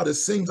shout out, it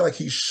seems like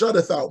he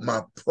shutteth out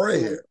my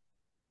prayer.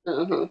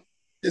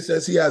 It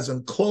says he has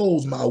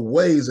enclosed my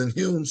ways in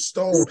hewn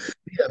stone.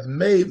 He hath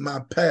made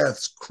my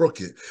paths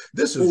crooked.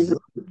 This is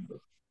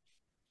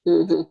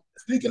rough.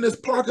 Deaconess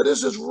Parker,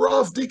 this is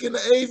rough. Deacon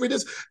Avery,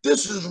 this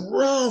is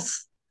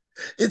rough.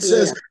 It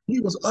says, he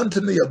was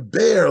unto me a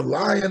bear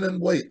lying in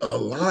wait, a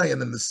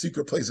lion in the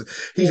secret places.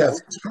 He hath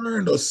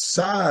turned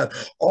aside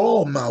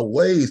all my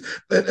ways.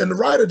 And the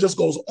writer just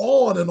goes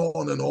on and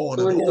on and on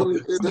and on.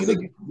 I mean,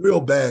 it gets real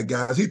bad,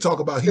 guys. He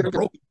talk about he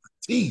broke my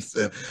teeth,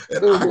 and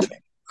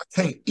I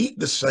can't eat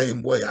the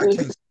same way. I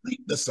can't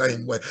sleep the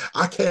same way.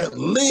 I can't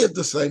live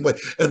the same way.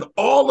 And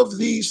all of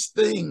these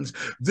things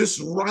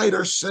this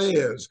writer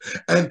says,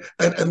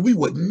 and we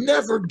would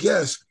never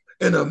guess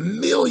in a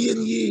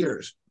million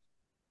years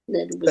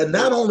that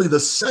not only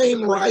the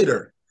same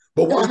writer,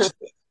 but watch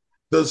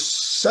the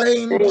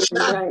same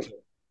chapter.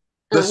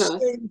 The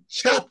same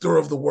chapter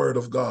of the Word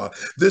of God.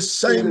 This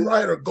same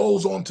writer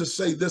goes on to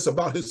say this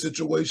about his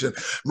situation: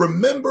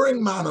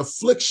 remembering mine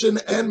affliction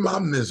and my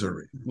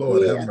misery.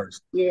 Lord have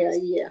mercy.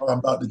 Oh, I'm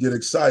about to get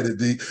excited.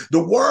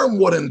 The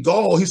wormwood and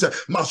gall, he said,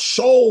 my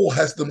soul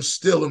has them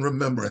still in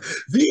remembrance.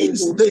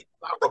 These things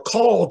I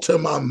recall to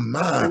my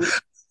mind.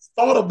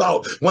 Thought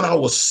about when I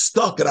was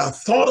stuck, and I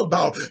thought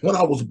about when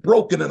I was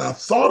broken, and I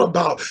thought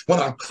about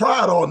when I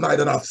cried all night,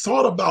 and I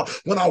thought about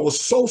when I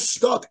was so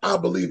stuck I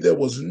believe there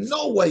was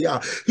no way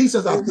out. He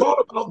says, I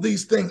thought about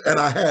these things and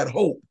I had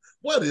hope.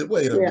 Wait a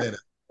minute.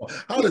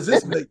 How does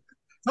this make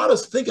How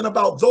does thinking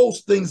about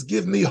those things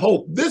give me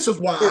hope? This is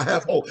why I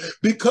have hope,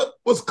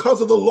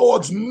 because of the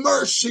Lord's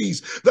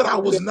mercies that I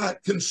was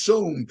not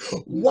consumed.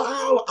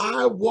 While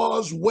I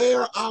was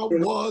where I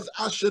was,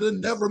 I should have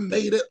never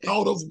made it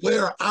out of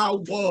where I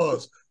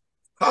was.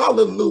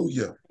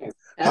 Hallelujah.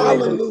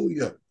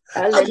 Hallelujah.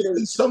 I just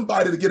need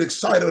somebody to get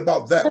excited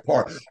about that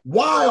part.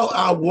 While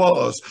I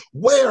was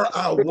where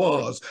I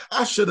was,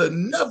 I should have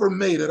never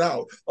made it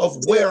out of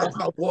where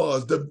I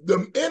was.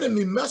 The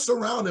enemy messed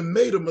around and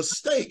made a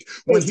mistake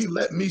when he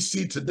let me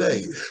see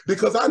today,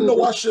 because I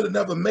know I should have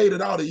never made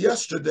it out of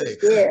yesterday.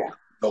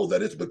 I know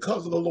that it's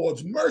because of the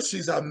Lord's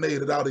mercies I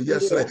made it out of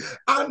yesterday.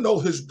 I know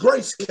his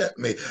grace kept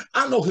me.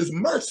 I know his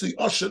mercy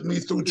ushered me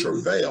through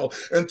travail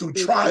and through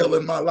trial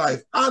in my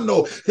life. I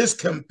know his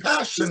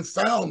compassion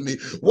found me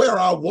where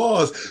I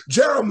was.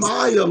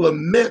 Jeremiah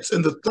laments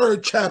in the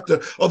 3rd chapter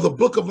of the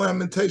book of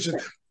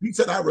Lamentations. He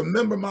said, I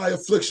remember my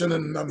affliction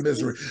and my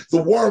misery.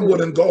 The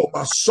wormwood and gall,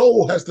 my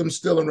soul has them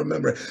still in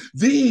remembrance.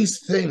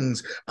 These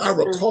things I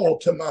recall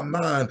to my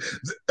mind,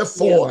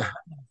 for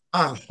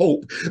I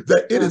hope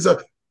that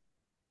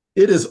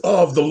it is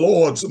of the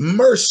Lord's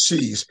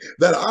mercies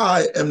that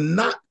I am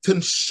not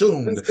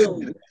consumed.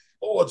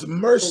 Lord's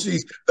mercy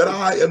that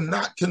I am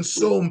not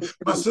consumed.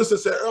 My sister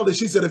said earlier,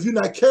 she said, if you're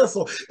not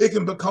careful, it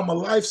can become a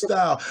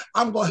lifestyle.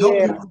 I'm going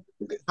to help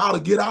you how to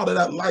get out of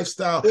that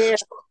lifestyle. Yeah.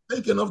 Start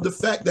thinking of the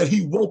fact that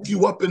he woke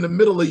you up in the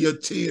middle of your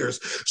tears.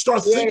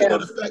 Start thinking of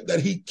the fact that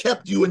he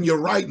kept you in your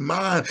right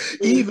mind,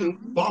 even if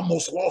you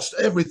almost lost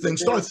everything.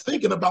 Start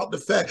thinking about the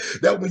fact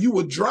that when you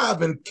were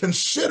driving,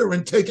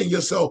 considering taking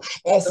yourself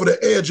off of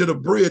the edge of the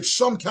bridge,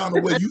 some kind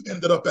of way you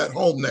ended up at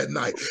home that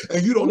night,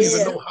 and you don't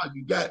even know how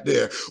you got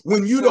there.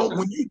 When you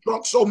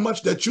drunk so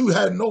much that you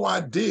had no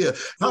idea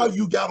how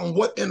you got on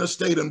what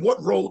interstate and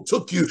what road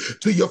took you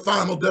to your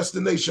final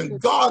destination.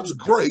 God's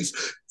grace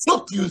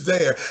took you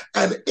there.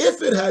 And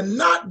if it had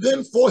not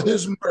been for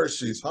his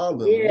mercies,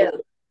 hallelujah.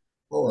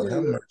 Lord,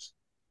 have mercy.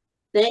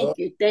 Thank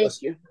you.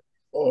 Thank you.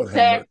 Lord,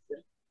 have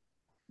mercy.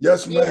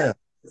 Yes, ma'am.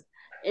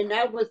 And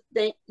I was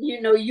think,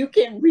 you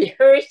can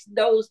rehearse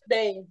those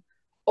things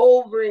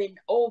over and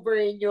over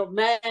in your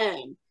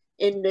mind.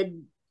 And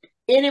the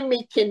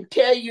enemy can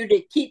tell you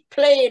to keep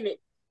playing it.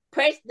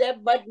 Press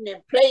that button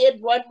and play it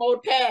one more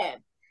time.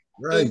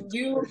 Right. And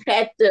you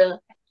have to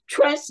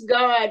trust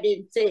God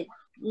and say,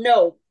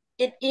 no,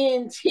 it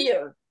ends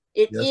here.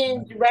 It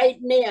ends right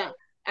now.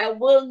 I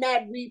will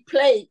not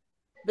replay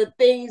the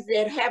things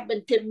that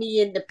happened to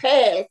me in the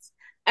past.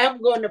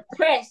 I'm going to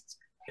press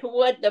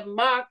toward the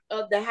mark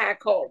of the high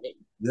calling.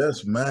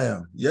 Yes,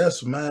 ma'am.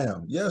 Yes,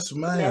 ma'am. Yes,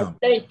 ma'am.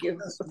 Thank you.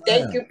 Yes,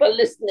 thank you for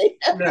listening.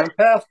 Now,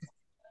 Pastor.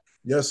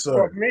 Yes, sir.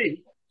 For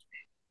me,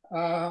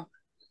 I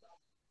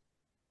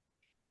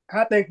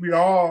think we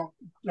all,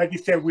 like you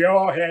said, we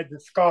all had the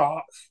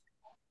scars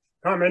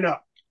coming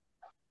up.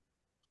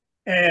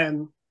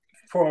 And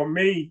for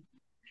me,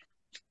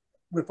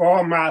 with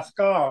all my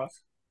scars,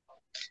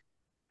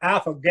 I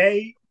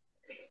forgave,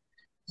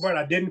 but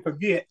I didn't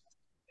forget.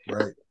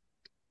 Right.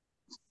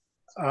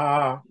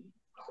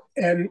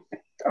 And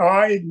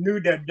I knew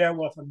that there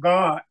was a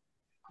God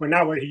when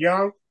I was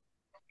young.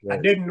 Right.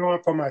 I didn't know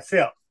it for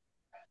myself.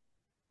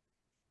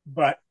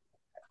 But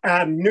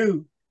I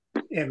knew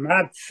in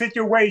my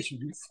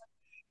situations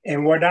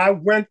and what I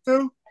went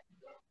through,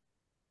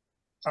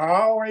 I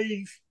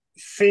always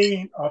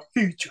seen a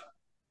future.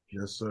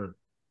 Yes, sir.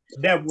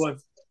 That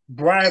was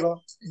brighter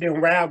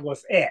than where I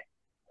was at.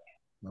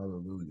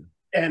 Hallelujah.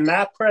 And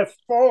I pressed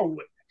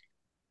forward,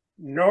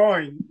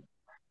 knowing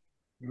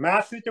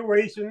my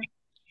situation,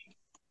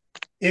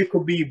 it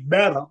could be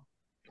better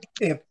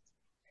if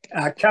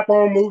I kept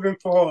on moving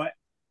forward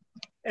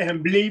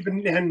and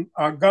believing in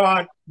a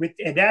God, which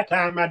at that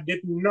time I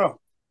didn't know.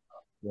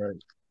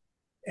 Right.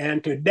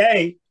 And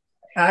today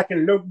I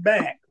can look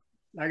back.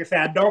 Like I said,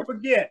 I don't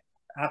forget.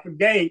 I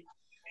forgave.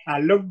 I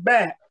look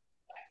back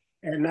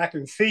and I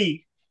can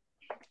see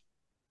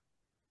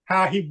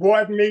how he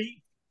brought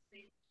me.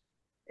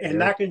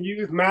 And I can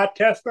use my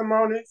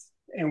testimonies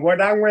and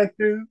what I went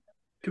through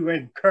to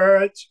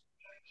encourage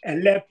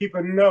and let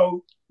people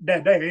know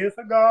that there is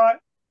a God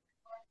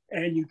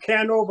and you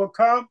can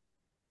overcome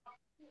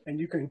and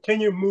you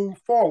continue to move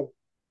forward.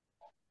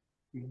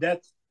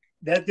 That's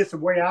just the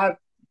way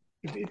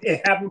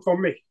it happened for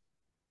me.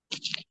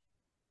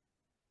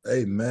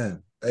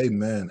 Amen.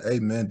 Amen.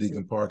 Amen,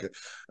 Deacon Parker.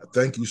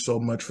 Thank you so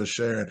much for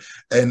sharing.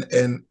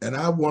 And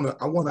I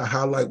wanna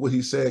highlight what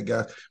he said,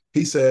 guys.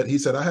 He said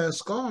I had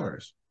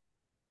scars.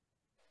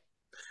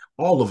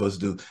 All of us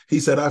do. He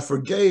said I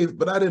forgave,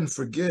 but I didn't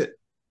forget.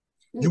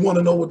 You want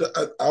to know what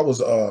I was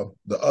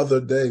the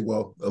other day,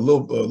 well, a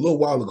little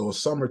while ago,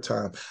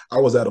 summertime, I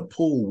was at a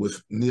pool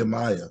with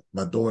Nehemiah,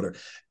 my daughter,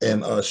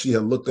 and she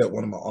had looked at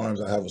one of my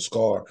arms. I have a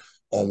scar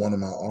on one of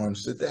my arms.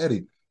 She said,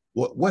 Daddy,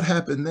 what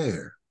happened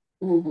there?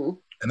 Mm-hmm.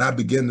 And I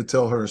began to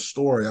tell her a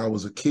story. I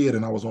was a kid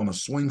and I was on a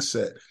swing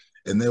set,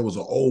 and there was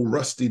an old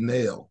rusty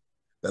nail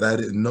that I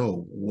didn't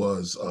know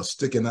was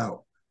sticking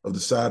out of the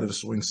side of the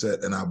swing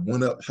set, and I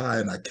went up high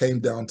and I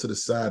came down to the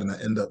side and I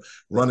ended up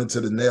running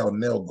to the nail.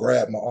 Nail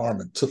grabbed my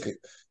arm and took it,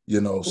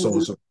 so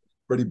it's a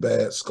pretty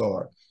bad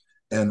scar.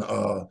 And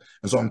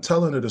so I'm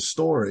telling her the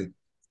story,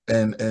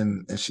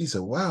 and she said,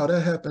 wow,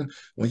 that happened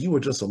when you were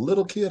just a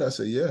little kid. I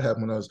said, yeah, it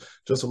happened when I was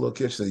just a little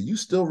kid. She said, you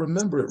still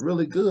remember it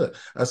really good.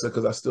 I said,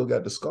 because I still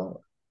got the scar.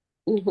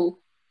 Mm-hmm.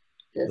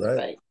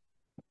 That's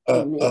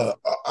right.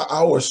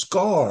 Our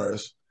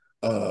scars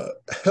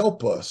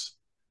help us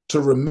to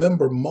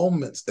remember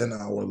moments in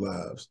our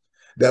lives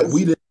that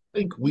we didn't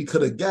think we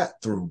could have got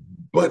through,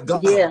 but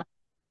God. Yeah.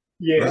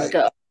 Right?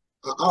 God.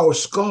 Our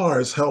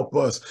scars help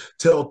us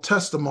tell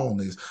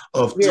testimonies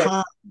of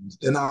times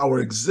in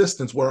our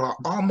existence where I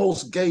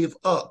almost gave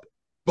up,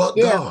 but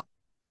God.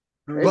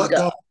 But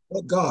God.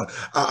 But God,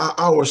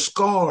 our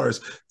scars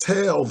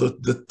tell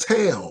the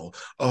tale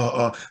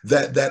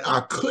that I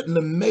couldn't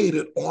have made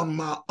it on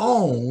my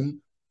own,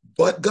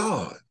 but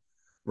God,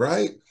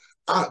 right?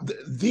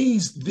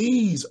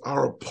 These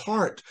are a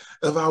part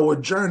of our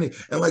journey.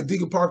 And like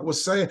Deacon Parker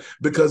was saying,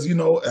 because,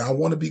 I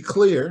want to be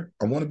clear,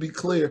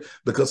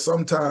 because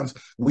sometimes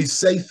we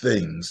say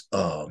things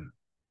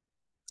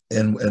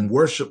and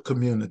worship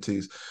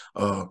communities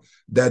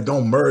that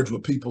don't merge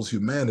with people's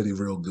humanity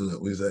real good.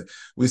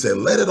 We say,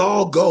 let it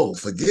all go,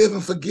 forgive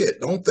and forget.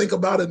 Don't think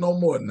about it no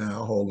more.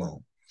 Now, hold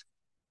on.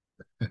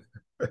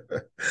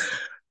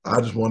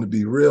 I just want to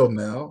be real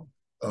now.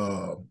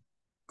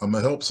 I'm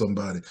gonna help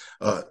somebody.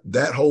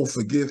 That whole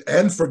forgive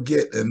and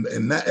forget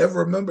and not ever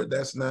remember,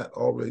 that's not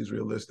always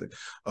realistic.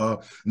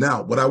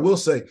 Now, what I will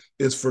say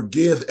is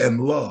forgive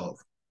and love.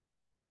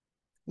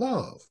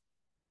 Love.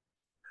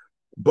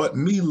 But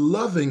me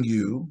loving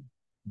you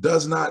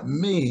does not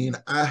mean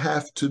I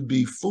have to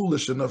be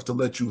foolish enough to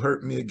let you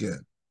hurt me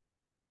again.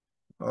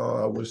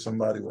 Oh, I wish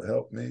somebody would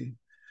help me.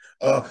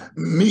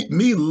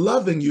 Me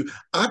loving you,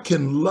 I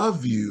can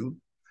love you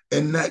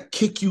and not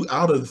kick you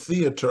out of the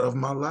theater of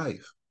my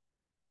life.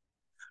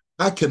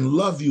 I can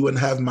love you and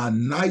have my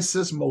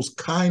nicest, most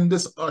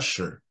kindest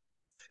usher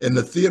in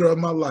the theater of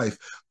my life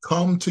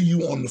come to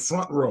you on the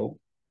front row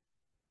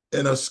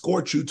and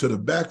escort you to the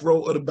back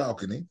row of the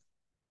balcony.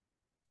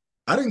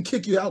 I didn't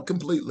kick you out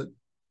completely.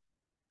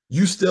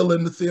 You still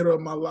in the theater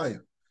of my life.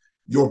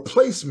 Your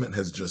placement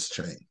has just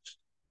changed.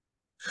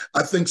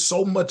 I think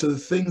so much of the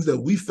things that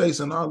we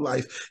face in our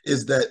life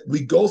is that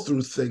we go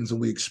through things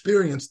and we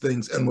experience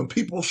things. And when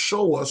people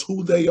show us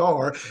who they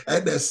are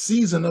at that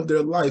season of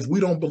their life, we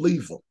don't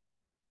believe them.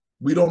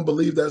 We don't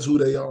believe that's who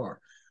they are.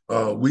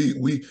 We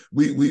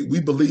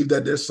believe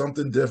that there's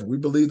something different. We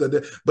believe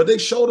that but they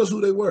showed us who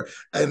they were.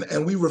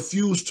 And we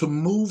refuse to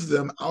move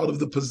them out of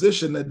the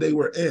position that they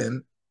were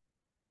in.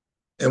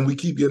 And we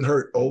keep getting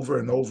hurt over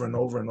and over and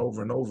over and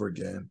over and over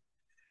again.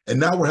 And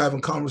now we're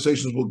having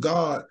conversations with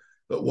God.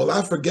 Well,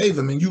 I forgave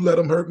him and you let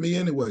him hurt me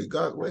anyway.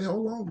 God, wait,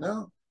 hold on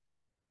now.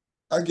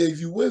 I gave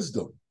you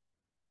wisdom.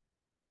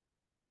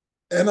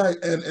 And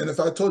if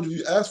I told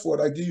you asked for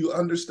it, I give you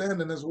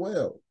understanding as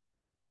well.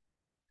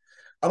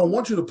 I don't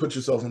want you to put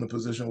yourself in a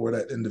position where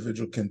that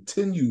individual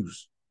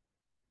continues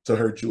to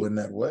hurt you in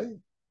that way.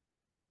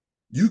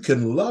 You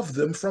can love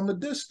them from a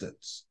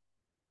distance.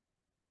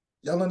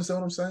 Y'all understand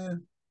what I'm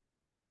saying?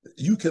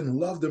 You can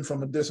love them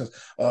from a distance.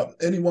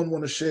 Anyone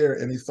want to share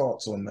any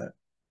thoughts on that?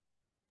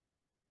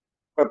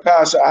 Well,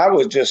 Pastor, I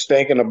was just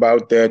thinking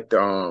about that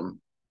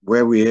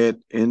where we at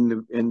in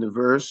the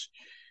verse,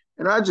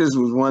 and I just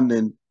was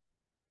wondering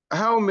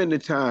how many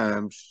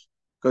times,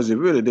 because it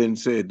really didn't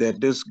say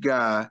that this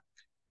guy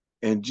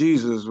and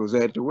Jesus was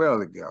at the well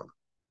together,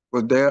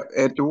 was there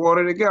at the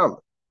water together,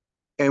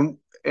 and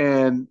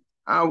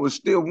I was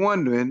still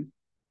wondering,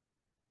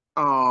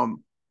 how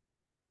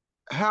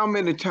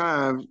many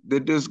times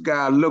did this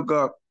guy look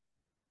up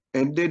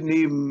and didn't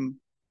even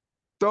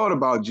thought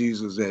about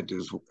Jesus at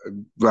this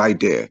right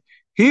there?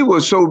 He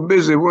was so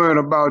busy worrying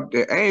about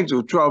the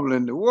angel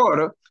troubling the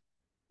water,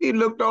 he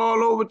looked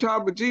all over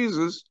top of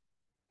Jesus,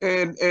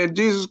 and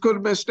Jesus could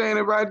have been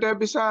standing right there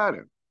beside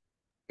him.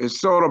 It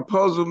sort of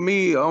puzzled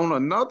me on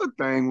another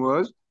thing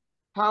was,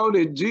 how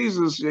did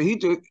Jesus,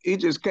 he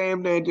just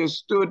came there and just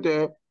stood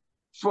there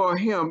for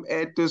him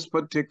at this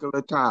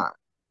particular time.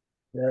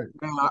 Right.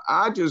 Now,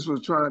 I just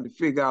was trying to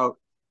figure out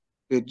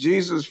that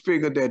Jesus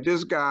figured that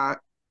this guy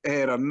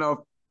had enough,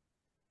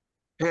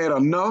 you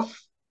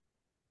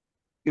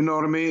know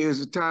what I mean?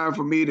 Is it time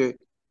for me to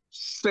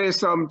say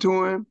something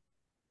to him?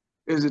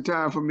 Is it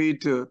time for me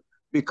to,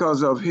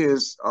 because of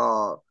his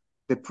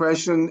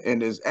depression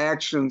and his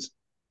actions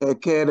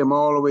that carried him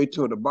all the way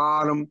to the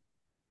bottom,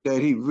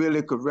 that he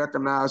really could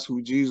recognize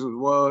who Jesus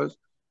was?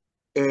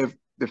 If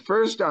the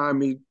first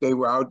time they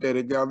were out there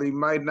together, he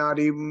might not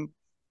even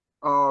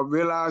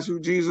realize who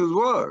Jesus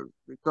was,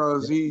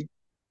 because he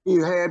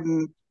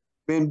hadn't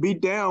been beat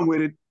down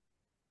with it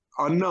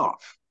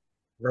enough.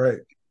 Right.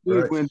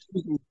 Right. When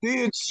people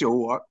did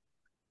show up,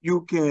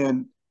 you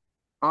can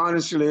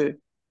honestly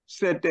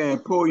sit there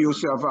and pull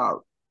yourself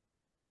out.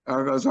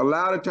 Because a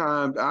lot of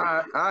times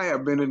I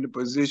have been in the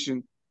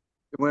position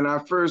when I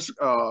first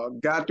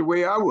got the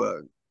way I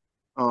was.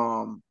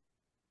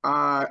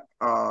 I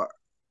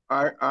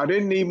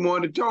didn't even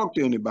want to talk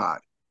to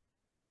anybody.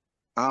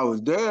 I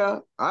was there.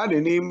 I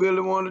didn't even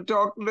really want to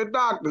talk to the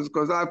doctors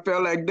because I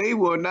felt like they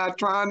were not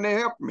trying to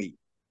help me.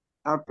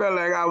 I felt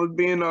like I was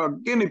being a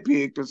guinea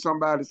pig to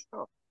somebody's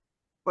stuff.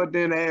 But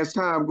then as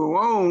time go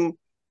on,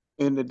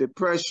 and the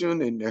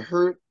depression and the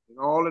hurt and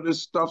all of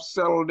this stuff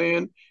settled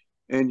in,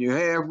 and you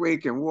halfway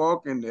can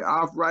walk, and the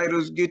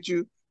arthritis get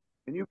you,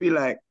 and you be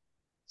like,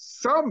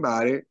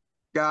 somebody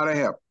gotta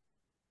help.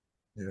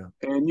 Yeah.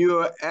 And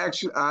you're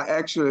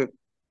actually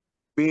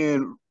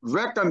being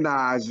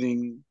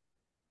recognizing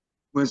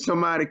when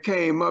somebody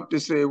came up to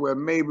say, well,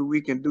 maybe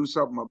we can do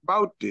something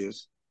about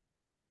this.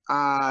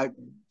 I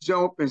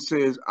jump and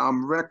says,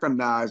 I'm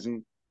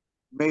recognizing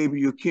maybe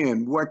you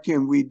can. What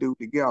can we do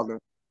together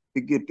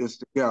to get this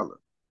together?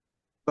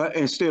 But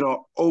instead of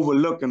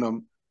overlooking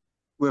them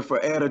with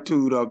an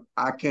attitude of,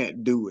 I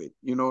can't do it.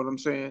 You know what I'm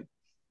saying?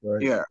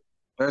 Right. Yeah,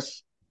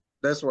 that's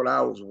what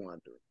I was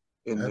wondering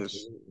in Absolutely.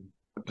 this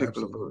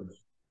particular verse.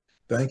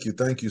 Thank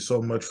you so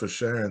much for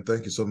sharing.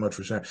 Thank you so much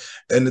for sharing.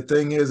 And the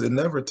thing is, it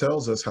never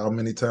tells us how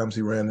many times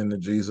he ran into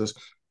Jesus.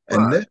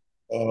 And right. then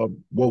Well,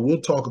 we're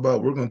going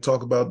to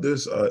talk about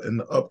this in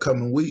the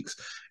upcoming weeks.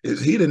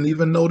 Is he didn't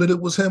even know that it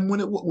was him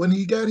when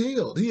he got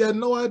healed. He had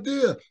no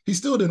idea. He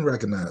still didn't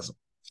recognize him.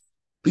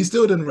 He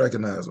still didn't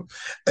recognize him.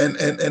 And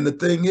the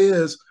thing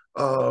is,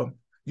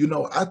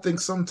 I think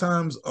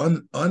sometimes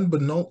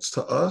unbeknownst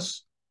to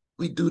us,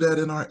 we do that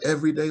in our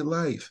everyday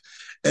life,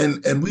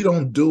 and we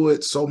don't do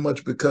it so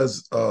much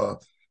because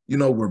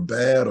we're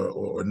bad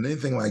or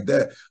anything like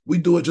that. We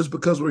do it just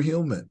because we're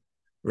human,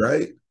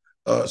 right?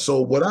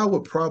 So what I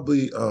would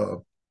probably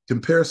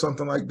compare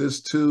something like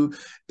this to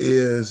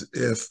is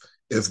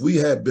if we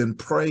had been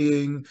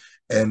praying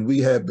and we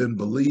had been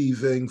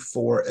believing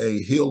for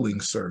a healing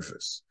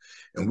service,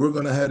 and we're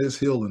going to have this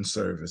healing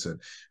service, and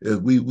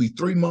we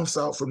 3 months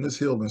out from this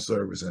healing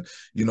service, and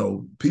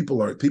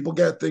people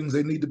got things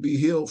they need to be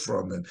healed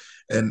from,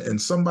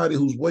 and somebody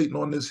who's waiting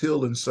on this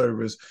healing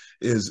service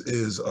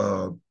is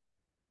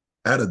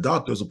at a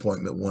doctor's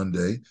appointment one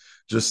day,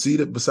 just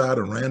seated beside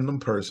a random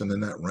person,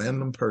 and that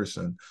random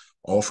person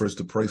offers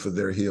to pray for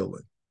their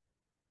healing.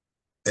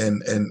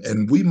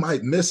 And we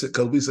might miss it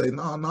because we say,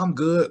 no, I'm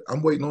good.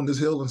 I'm waiting on this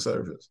healing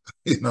service,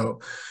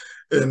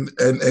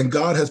 And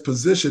God has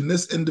positioned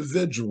this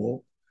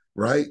individual,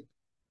 right,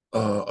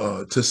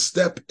 to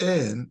step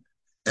in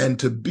and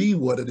to be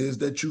what it is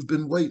that you've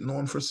been waiting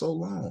on for so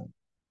long.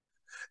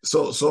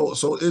 So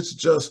it's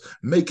just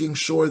making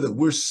sure that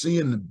we're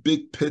seeing the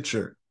big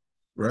picture,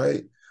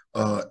 right?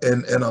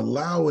 And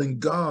allowing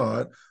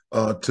God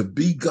to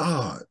be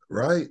God,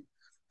 right?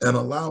 And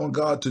allowing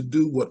God to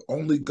do what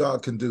only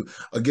God can do.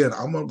 Again,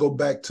 I'm going to go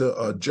back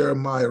to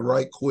Jeremiah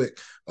right quick,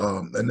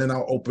 and then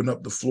I'll open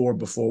up the floor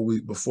before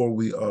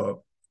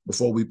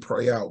we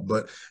pray out.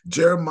 But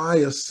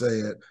Jeremiah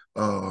said,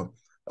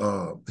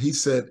 he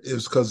said, it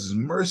was because his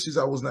mercies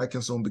I was not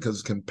consumed, because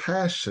his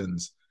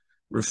compassions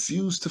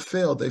refused to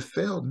fail. They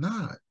failed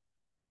not.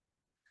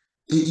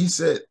 He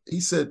said,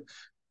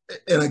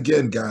 and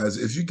again, guys,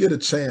 if you get a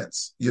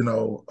chance,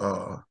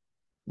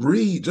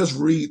 just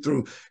read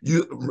through.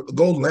 You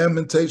go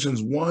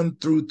Lamentations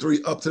 1-3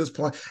 up to this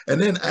point,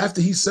 and then after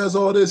he says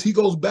all this, he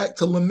goes back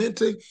to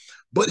lamenting,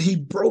 but he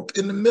broke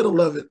in the middle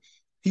of it.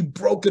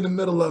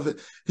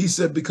 He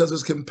said, because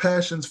his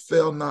compassions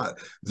fail not,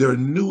 they're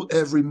new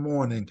every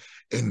morning,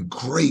 and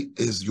great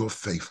is your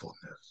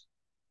faithfulness.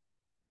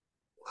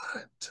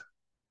 What?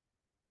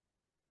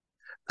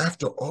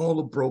 After all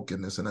the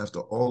brokenness and after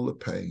all the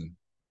pain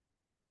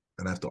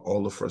and after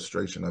all the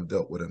frustration I've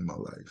dealt with in my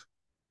life,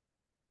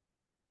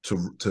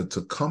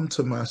 to come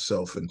to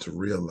myself and to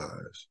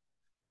realize,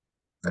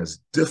 as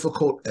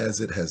difficult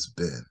as it has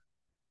been,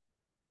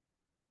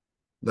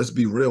 let's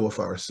be real with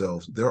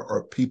ourselves. There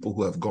are people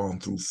who have gone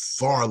through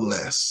far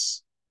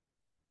less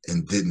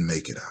and didn't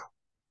make it out.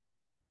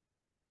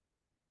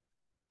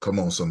 Come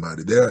on,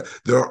 somebody. There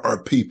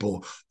are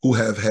people who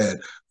have had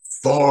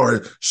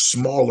far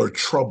smaller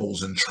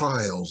troubles and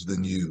trials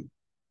than you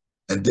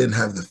and didn't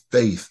have the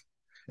faith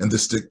and the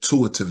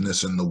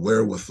stick-to-itiveness and the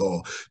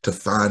wherewithal to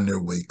find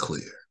their way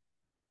clear.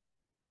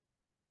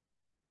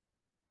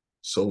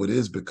 So it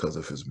is because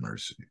of his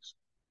mercies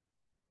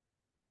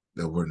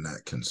that we're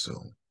not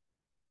consumed.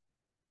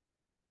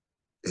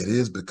 It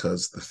is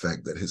because the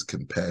fact that his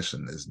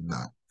compassion is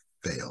not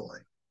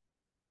failing.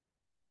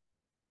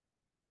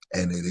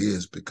 And it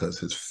is because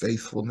his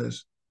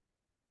faithfulness,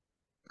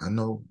 I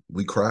know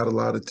we cried a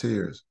lot of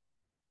tears.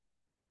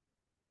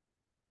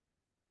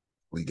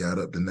 We got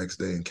up the next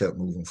day and kept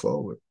moving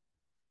forward.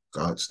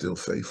 God's still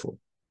faithful.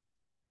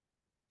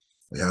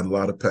 We had a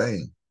lot of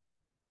pain.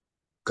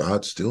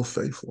 God's still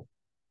faithful.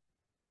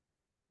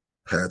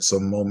 Had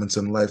some moments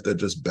in life that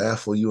just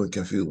baffle you and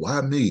confuse.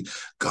 Why me?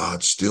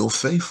 God's still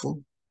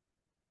faithful.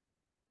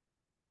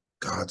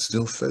 God's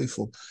still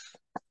faithful.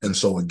 And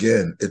so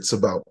again, it's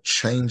about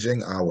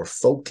changing our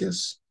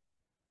focus,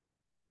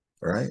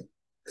 right?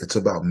 It's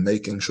about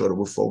making sure that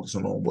we're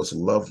focusing on what's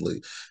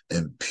lovely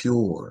and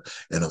pure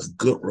and of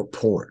good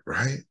report,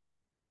 right?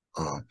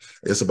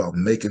 It's about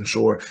making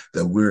sure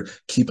that we're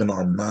keeping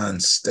our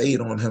mind stayed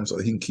on him so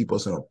that he can keep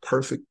us in a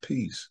perfect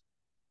peace.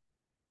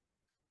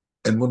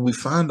 And when we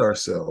find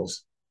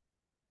ourselves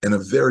in a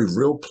very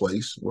real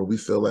place where we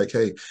feel like,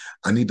 hey,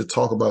 I need to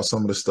talk about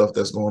some of the stuff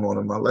that's going on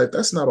in my life,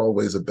 that's not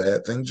always a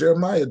bad thing.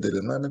 Jeremiah did it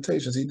in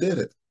Lamentations. He did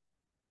it.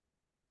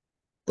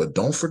 But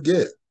don't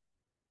forget,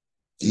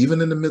 even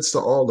in the midst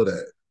of all of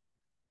that,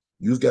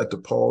 you've got to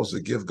pause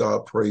to give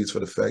God praise for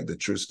the fact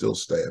that you're still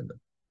standing.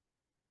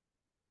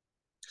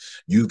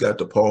 You've got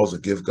to pause to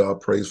give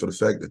God praise for the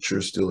fact that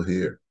you're still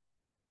here.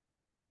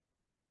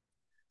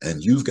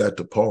 And you've got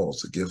to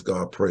pause to give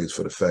God praise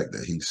for the fact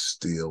that he's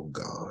still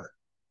God.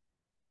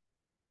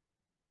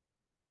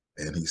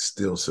 And he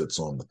still sits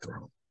on the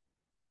throne.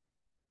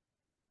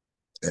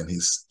 And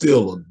he's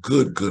still a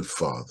good, good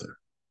father.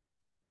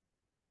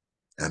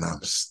 And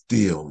I'm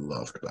still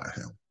loved by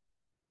him.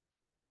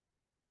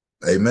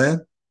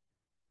 Amen.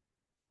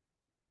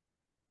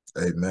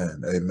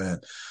 Amen. Amen.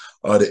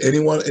 Did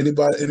anyone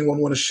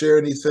want to share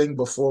anything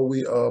before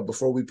we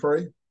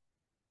pray?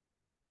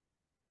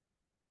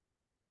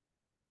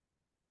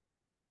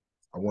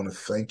 I want to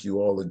thank you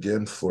all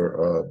again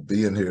for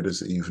being here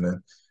this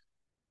evening.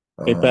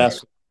 Hey,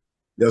 Pastor.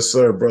 Yes,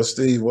 sir. Bro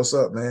Steve, what's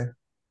up, man?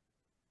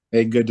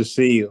 Hey, good to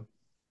see you.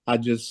 I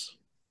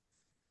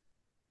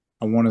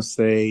want to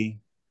say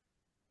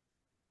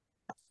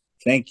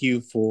thank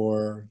you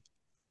for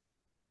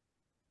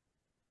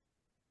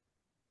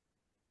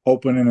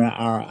opening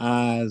our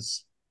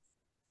eyes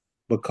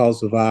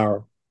because of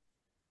our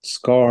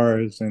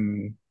scars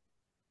and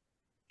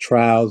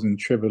trials and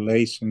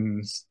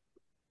tribulations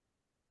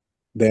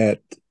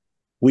that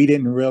we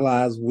didn't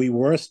realize we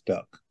were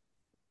stuck.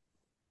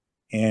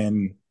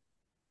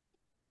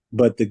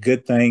 But the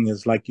good thing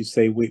is, like you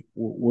say,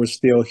 we're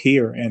still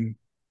here, and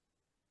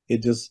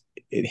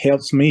it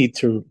helps me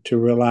to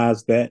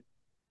realize that,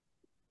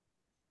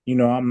 you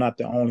know, I'm not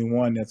the only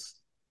one that's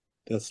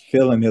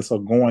feeling this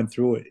or going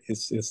through it.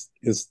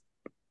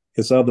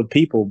 It's other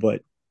people,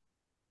 but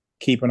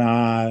keeping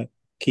our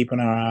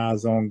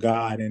eyes on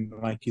God, and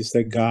like you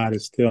said, God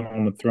is still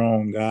on the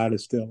throne. God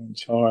is still in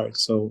charge.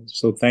 So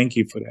thank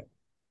you for that.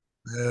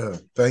 Yeah,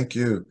 thank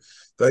you.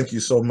 Thank you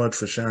so much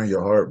for sharing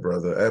your heart,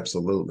 brother.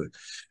 Absolutely.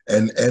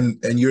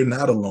 And you're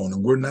not alone,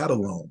 and we're not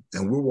alone,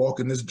 and we're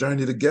walking this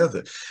journey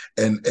together.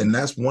 And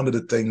that's one of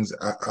the things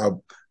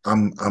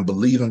I'm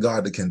believing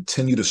God to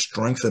continue to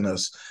strengthen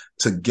us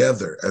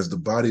together as the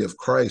body of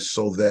Christ,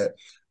 so that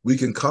we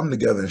can come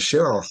together and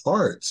share our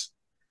hearts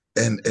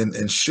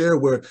and share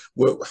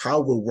how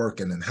we're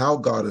working and how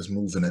God is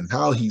moving and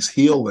how he's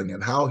healing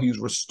and how he's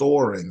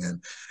restoring.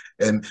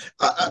 And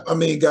I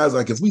mean, guys,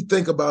 like if we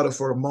think about it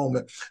for a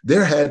moment,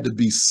 there had to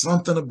be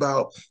something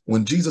about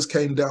when Jesus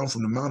came down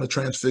from the Mount of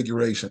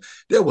Transfiguration.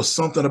 There was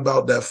something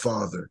about that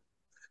father.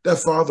 That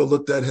father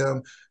looked at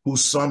him,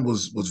 whose son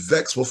was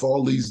vexed with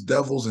all these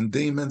devils and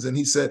demons, and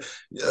he said,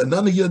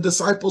 none of your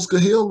disciples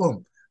could heal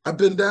him. I've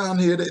been down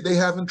here. They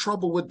having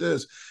trouble with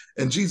this.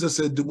 And Jesus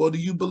said, well, do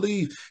you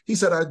believe? He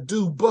said, I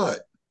do,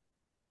 but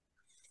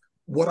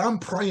what I'm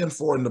praying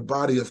for in the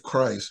body of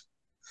Christ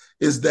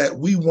is that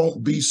we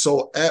won't be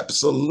so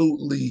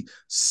absolutely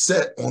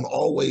set on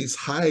always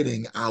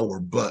hiding our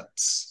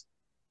butts,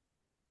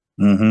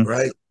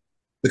 right?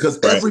 Because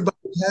everybody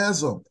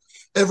has them.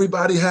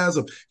 Everybody has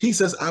them. He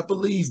says, I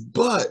believe,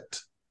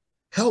 but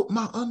help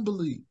my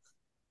unbelief.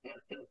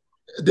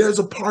 There's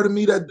a part of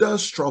me that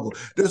does struggle.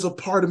 There's a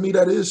part of me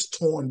that is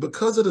torn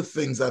because of the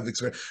things I've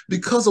experienced,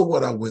 because of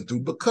what I went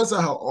through, because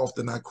of how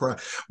often I cry.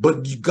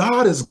 But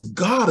God is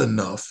God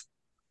enough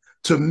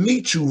to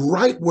meet you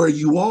right where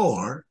you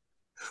are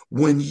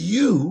when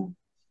you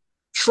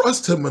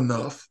trust him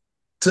enough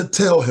to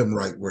tell him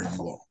right where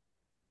you are.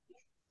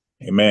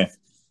 Amen.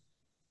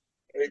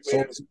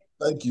 So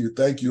thank you.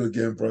 Thank you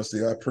again,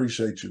 Brusty. I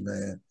appreciate you,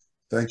 man.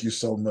 Thank you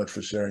so much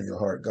for sharing your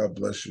heart. God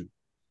bless you.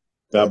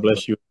 God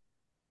bless you.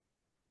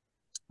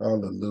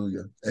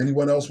 Hallelujah.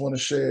 Anyone else want to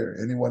share?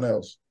 Anyone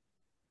else?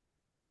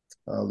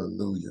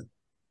 Hallelujah.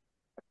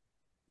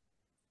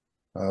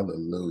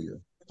 Hallelujah.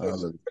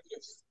 Hallelujah. I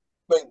just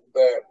think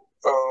that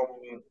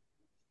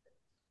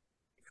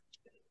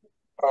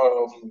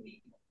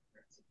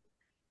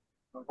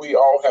we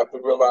all have to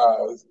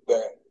realize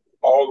that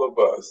all of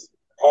us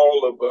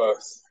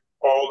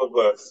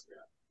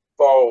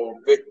fall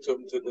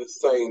victim to the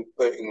same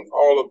thing.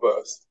 All of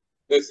us.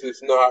 This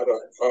is not a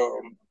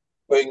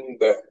thing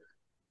that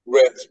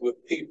rests with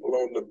people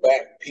on the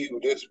back pew.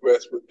 This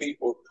rests with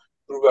people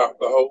throughout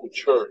the whole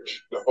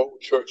church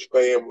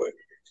family.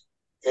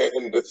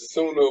 And the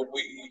sooner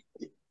we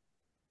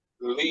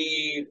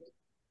leave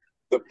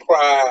the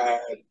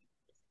pride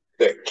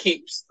that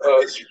keeps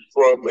us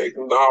from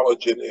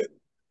acknowledging it,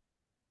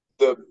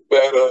 the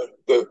better,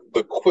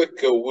 the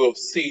quicker we'll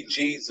see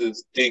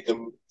Jesus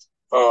Deacon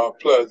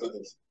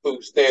Pleasance,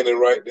 who's standing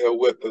right there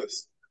with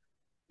us.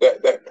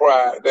 That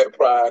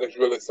pride is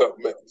really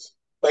something else.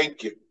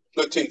 Thank you.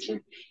 Good teaching.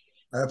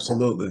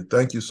 Absolutely.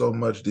 Thank you so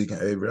much, Deacon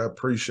Avery. I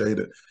appreciate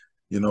it.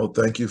 You know,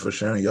 thank you for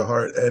sharing your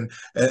heart. And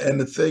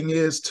the thing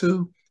is,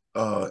 too,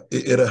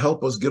 it'll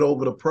help us get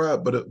over the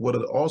pride, but what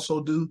it'll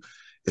also do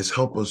is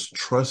help us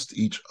trust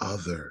each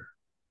other.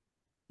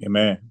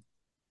 Amen.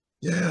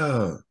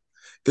 Yeah.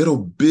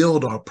 It'll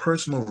build our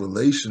personal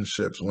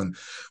relationships when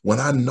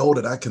I know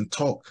that I can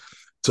talk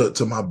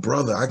to my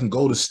brother. I can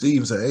go to Steve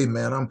and say, hey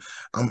man,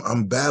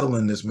 I'm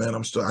battling this, man.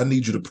 I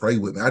need you to pray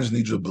with me. I just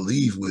need you to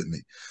believe with me.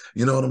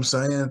 You know what I'm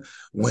saying?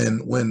 When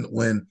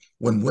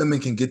women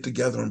can get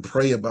together and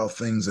pray about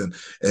things,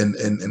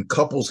 and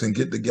couples can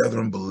get together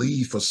and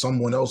believe for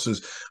someone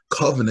else's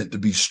covenant to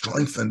be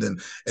strengthened,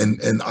 and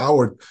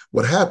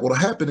what'll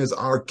happen is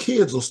our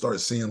kids will start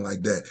seeing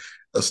like that.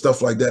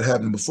 Stuff like that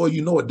happening. Before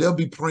you know it, they'll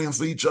be praying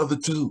for each other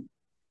too.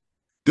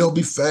 They'll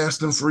be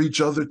fasting for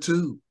each other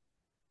too,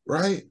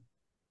 right?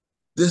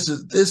 This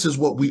is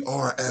what we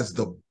are as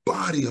the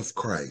body of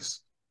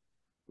Christ,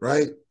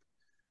 right?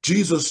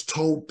 Jesus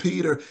told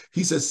Peter,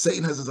 he said,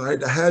 Satan has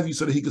desired to have you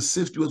so that he could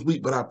sift you as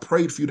wheat, but I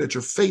prayed for you that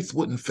your faith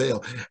wouldn't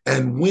fail.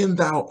 And when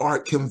thou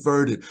art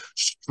converted,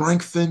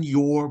 strengthen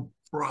your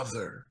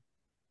brother.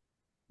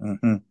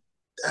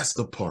 That's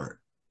the part.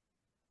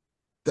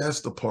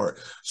 That's the part.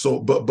 So,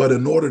 but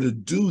in order to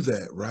do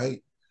that,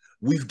 right,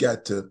 we've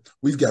got to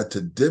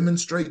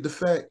demonstrate the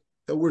fact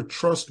that we're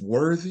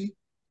trustworthy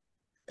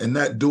and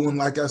not doing,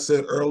 like I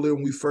said earlier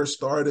when we first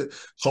started,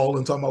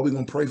 calling, talking about we're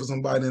going to pray for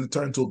somebody and it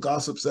turned into a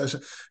gossip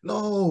session.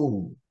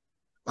 No,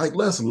 like,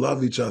 let's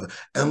love each other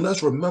and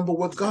let's remember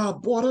what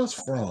God brought us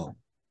from.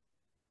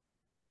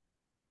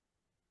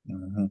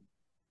 Mm-hmm.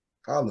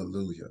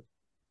 Hallelujah.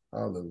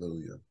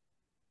 Hallelujah.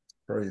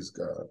 Praise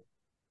God.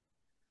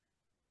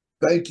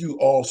 Thank you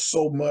all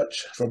so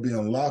much for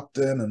being locked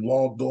in and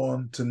logged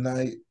on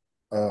tonight.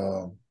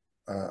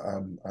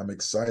 I'm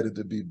excited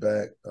to be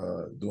back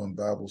doing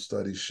Bible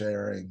study,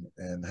 sharing,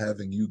 and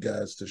having you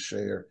guys to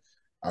share.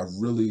 I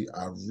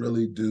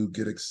really do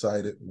get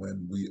excited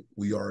when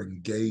we are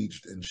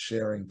engaged in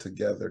sharing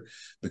together,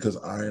 because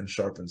iron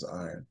sharpens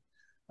iron,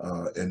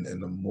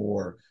 and the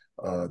more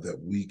that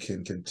we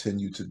can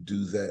continue to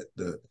do that,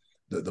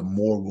 the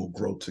more we'll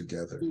grow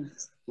together.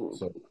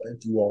 So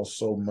thank you all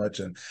so much,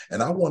 and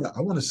I want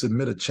to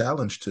submit a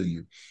challenge to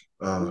you.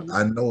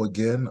 I know,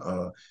 again,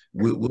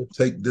 we'll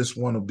take this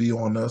one to be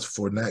on us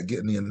for not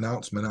getting the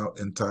announcement out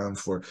in time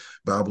for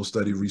Bible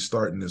study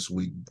restarting this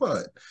week,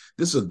 but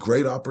this is a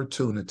great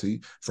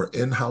opportunity for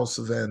in-house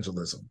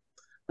evangelism.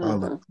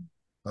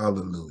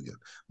 Hallelujah.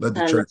 Let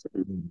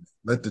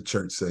the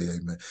church say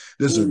amen.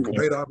 This is a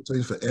great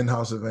opportunity for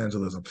in-house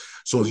evangelism.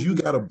 So if you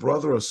got a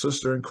brother or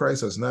sister in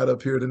Christ that's not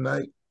up here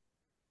tonight,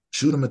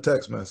 shoot them a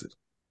text message.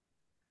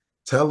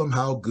 Tell them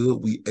how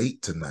good we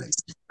ate tonight.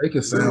 Make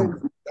it sound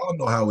good. Y'all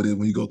know how it is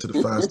when you go to the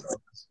 5-star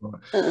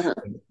restaurant.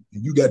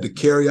 You got the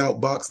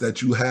carry-out box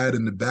that you had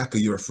in the back of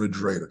your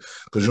refrigerator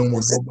because you don't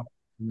want nobody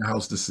in the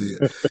house to see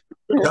it.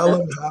 Tell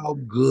them how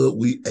good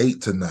we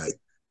ate tonight.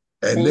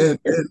 And then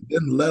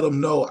let them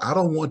know, I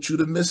don't want you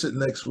to miss it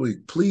next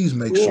week. Please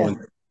make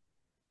sure.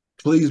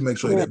 Please make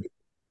sure that,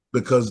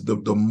 because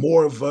the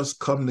more of us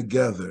come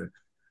together,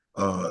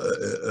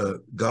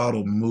 God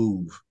will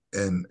move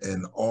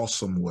in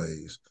awesome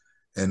ways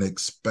and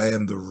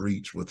expand the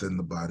reach within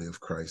the body of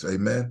Christ.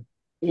 Amen.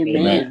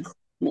 Amen.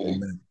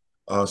 Amen.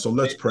 So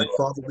let's pray.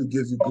 Father, we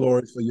give you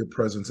glory for your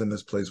presence in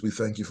this place. We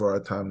thank you for our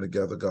time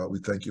together, God. We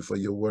thank you for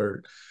your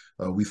word.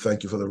 We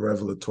thank you for the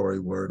revelatory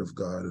word of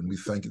God, and we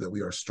thank you that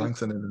we are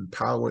strengthened and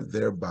empowered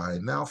thereby.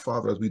 Now,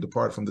 Father, as we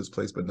depart from this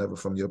place, but never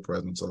from your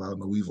presence, allow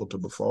no evil to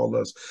befall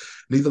us,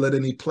 neither let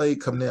any plague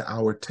come near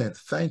our tent.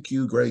 Thank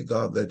you, great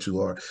God, that you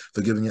are,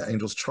 for giving your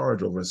angels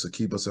charge over us to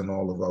keep us in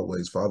all of our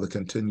ways. Father,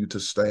 continue to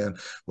stand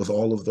with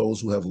all of those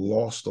who have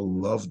lost a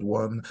loved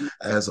one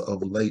as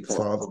of late.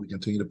 Father, we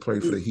continue to pray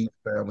for the Heath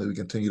family. We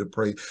continue to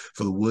pray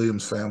for the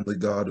Williams family,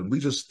 God, and we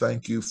just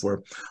thank you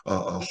for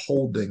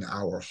holding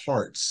our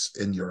hearts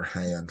in your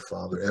hand,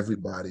 Father.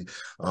 Everybody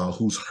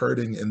who's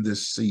hurting in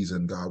this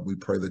season, God, we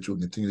pray that you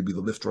will continue to be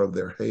the lifter of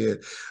their head,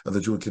 and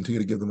that you will continue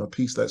to give them a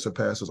peace that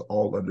surpasses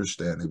all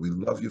understanding. We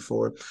love you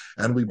for it,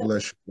 and we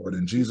bless you for it.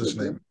 In Jesus'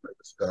 name,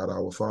 God,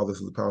 our Father,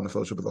 through the power and the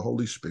fellowship of the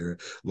Holy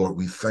Spirit, Lord,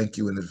 we thank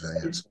you in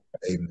advance.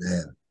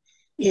 Amen.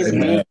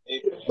 Amen.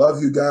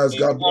 Love you guys.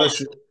 God bless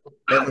you.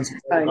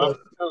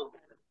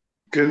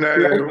 Good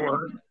night,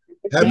 everyone.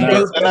 Happy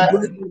birthday,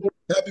 Brittany.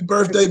 Happy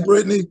birthday,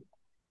 Brittany.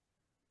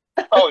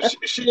 Oh,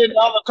 she didn't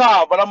on the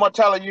call, but I'm going to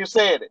tell her you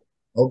said it.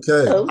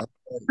 Okay.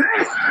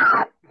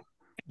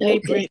 Hey,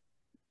 Brittany.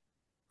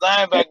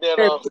 Line back there,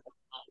 though.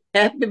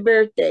 Happy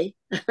birthday.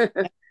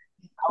 I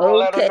will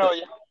let her know. Love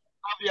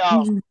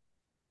y'all.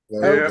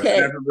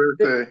 Okay. Happy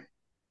birthday.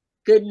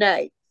 Good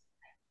night.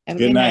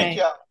 Good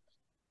night.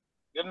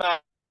 Good night.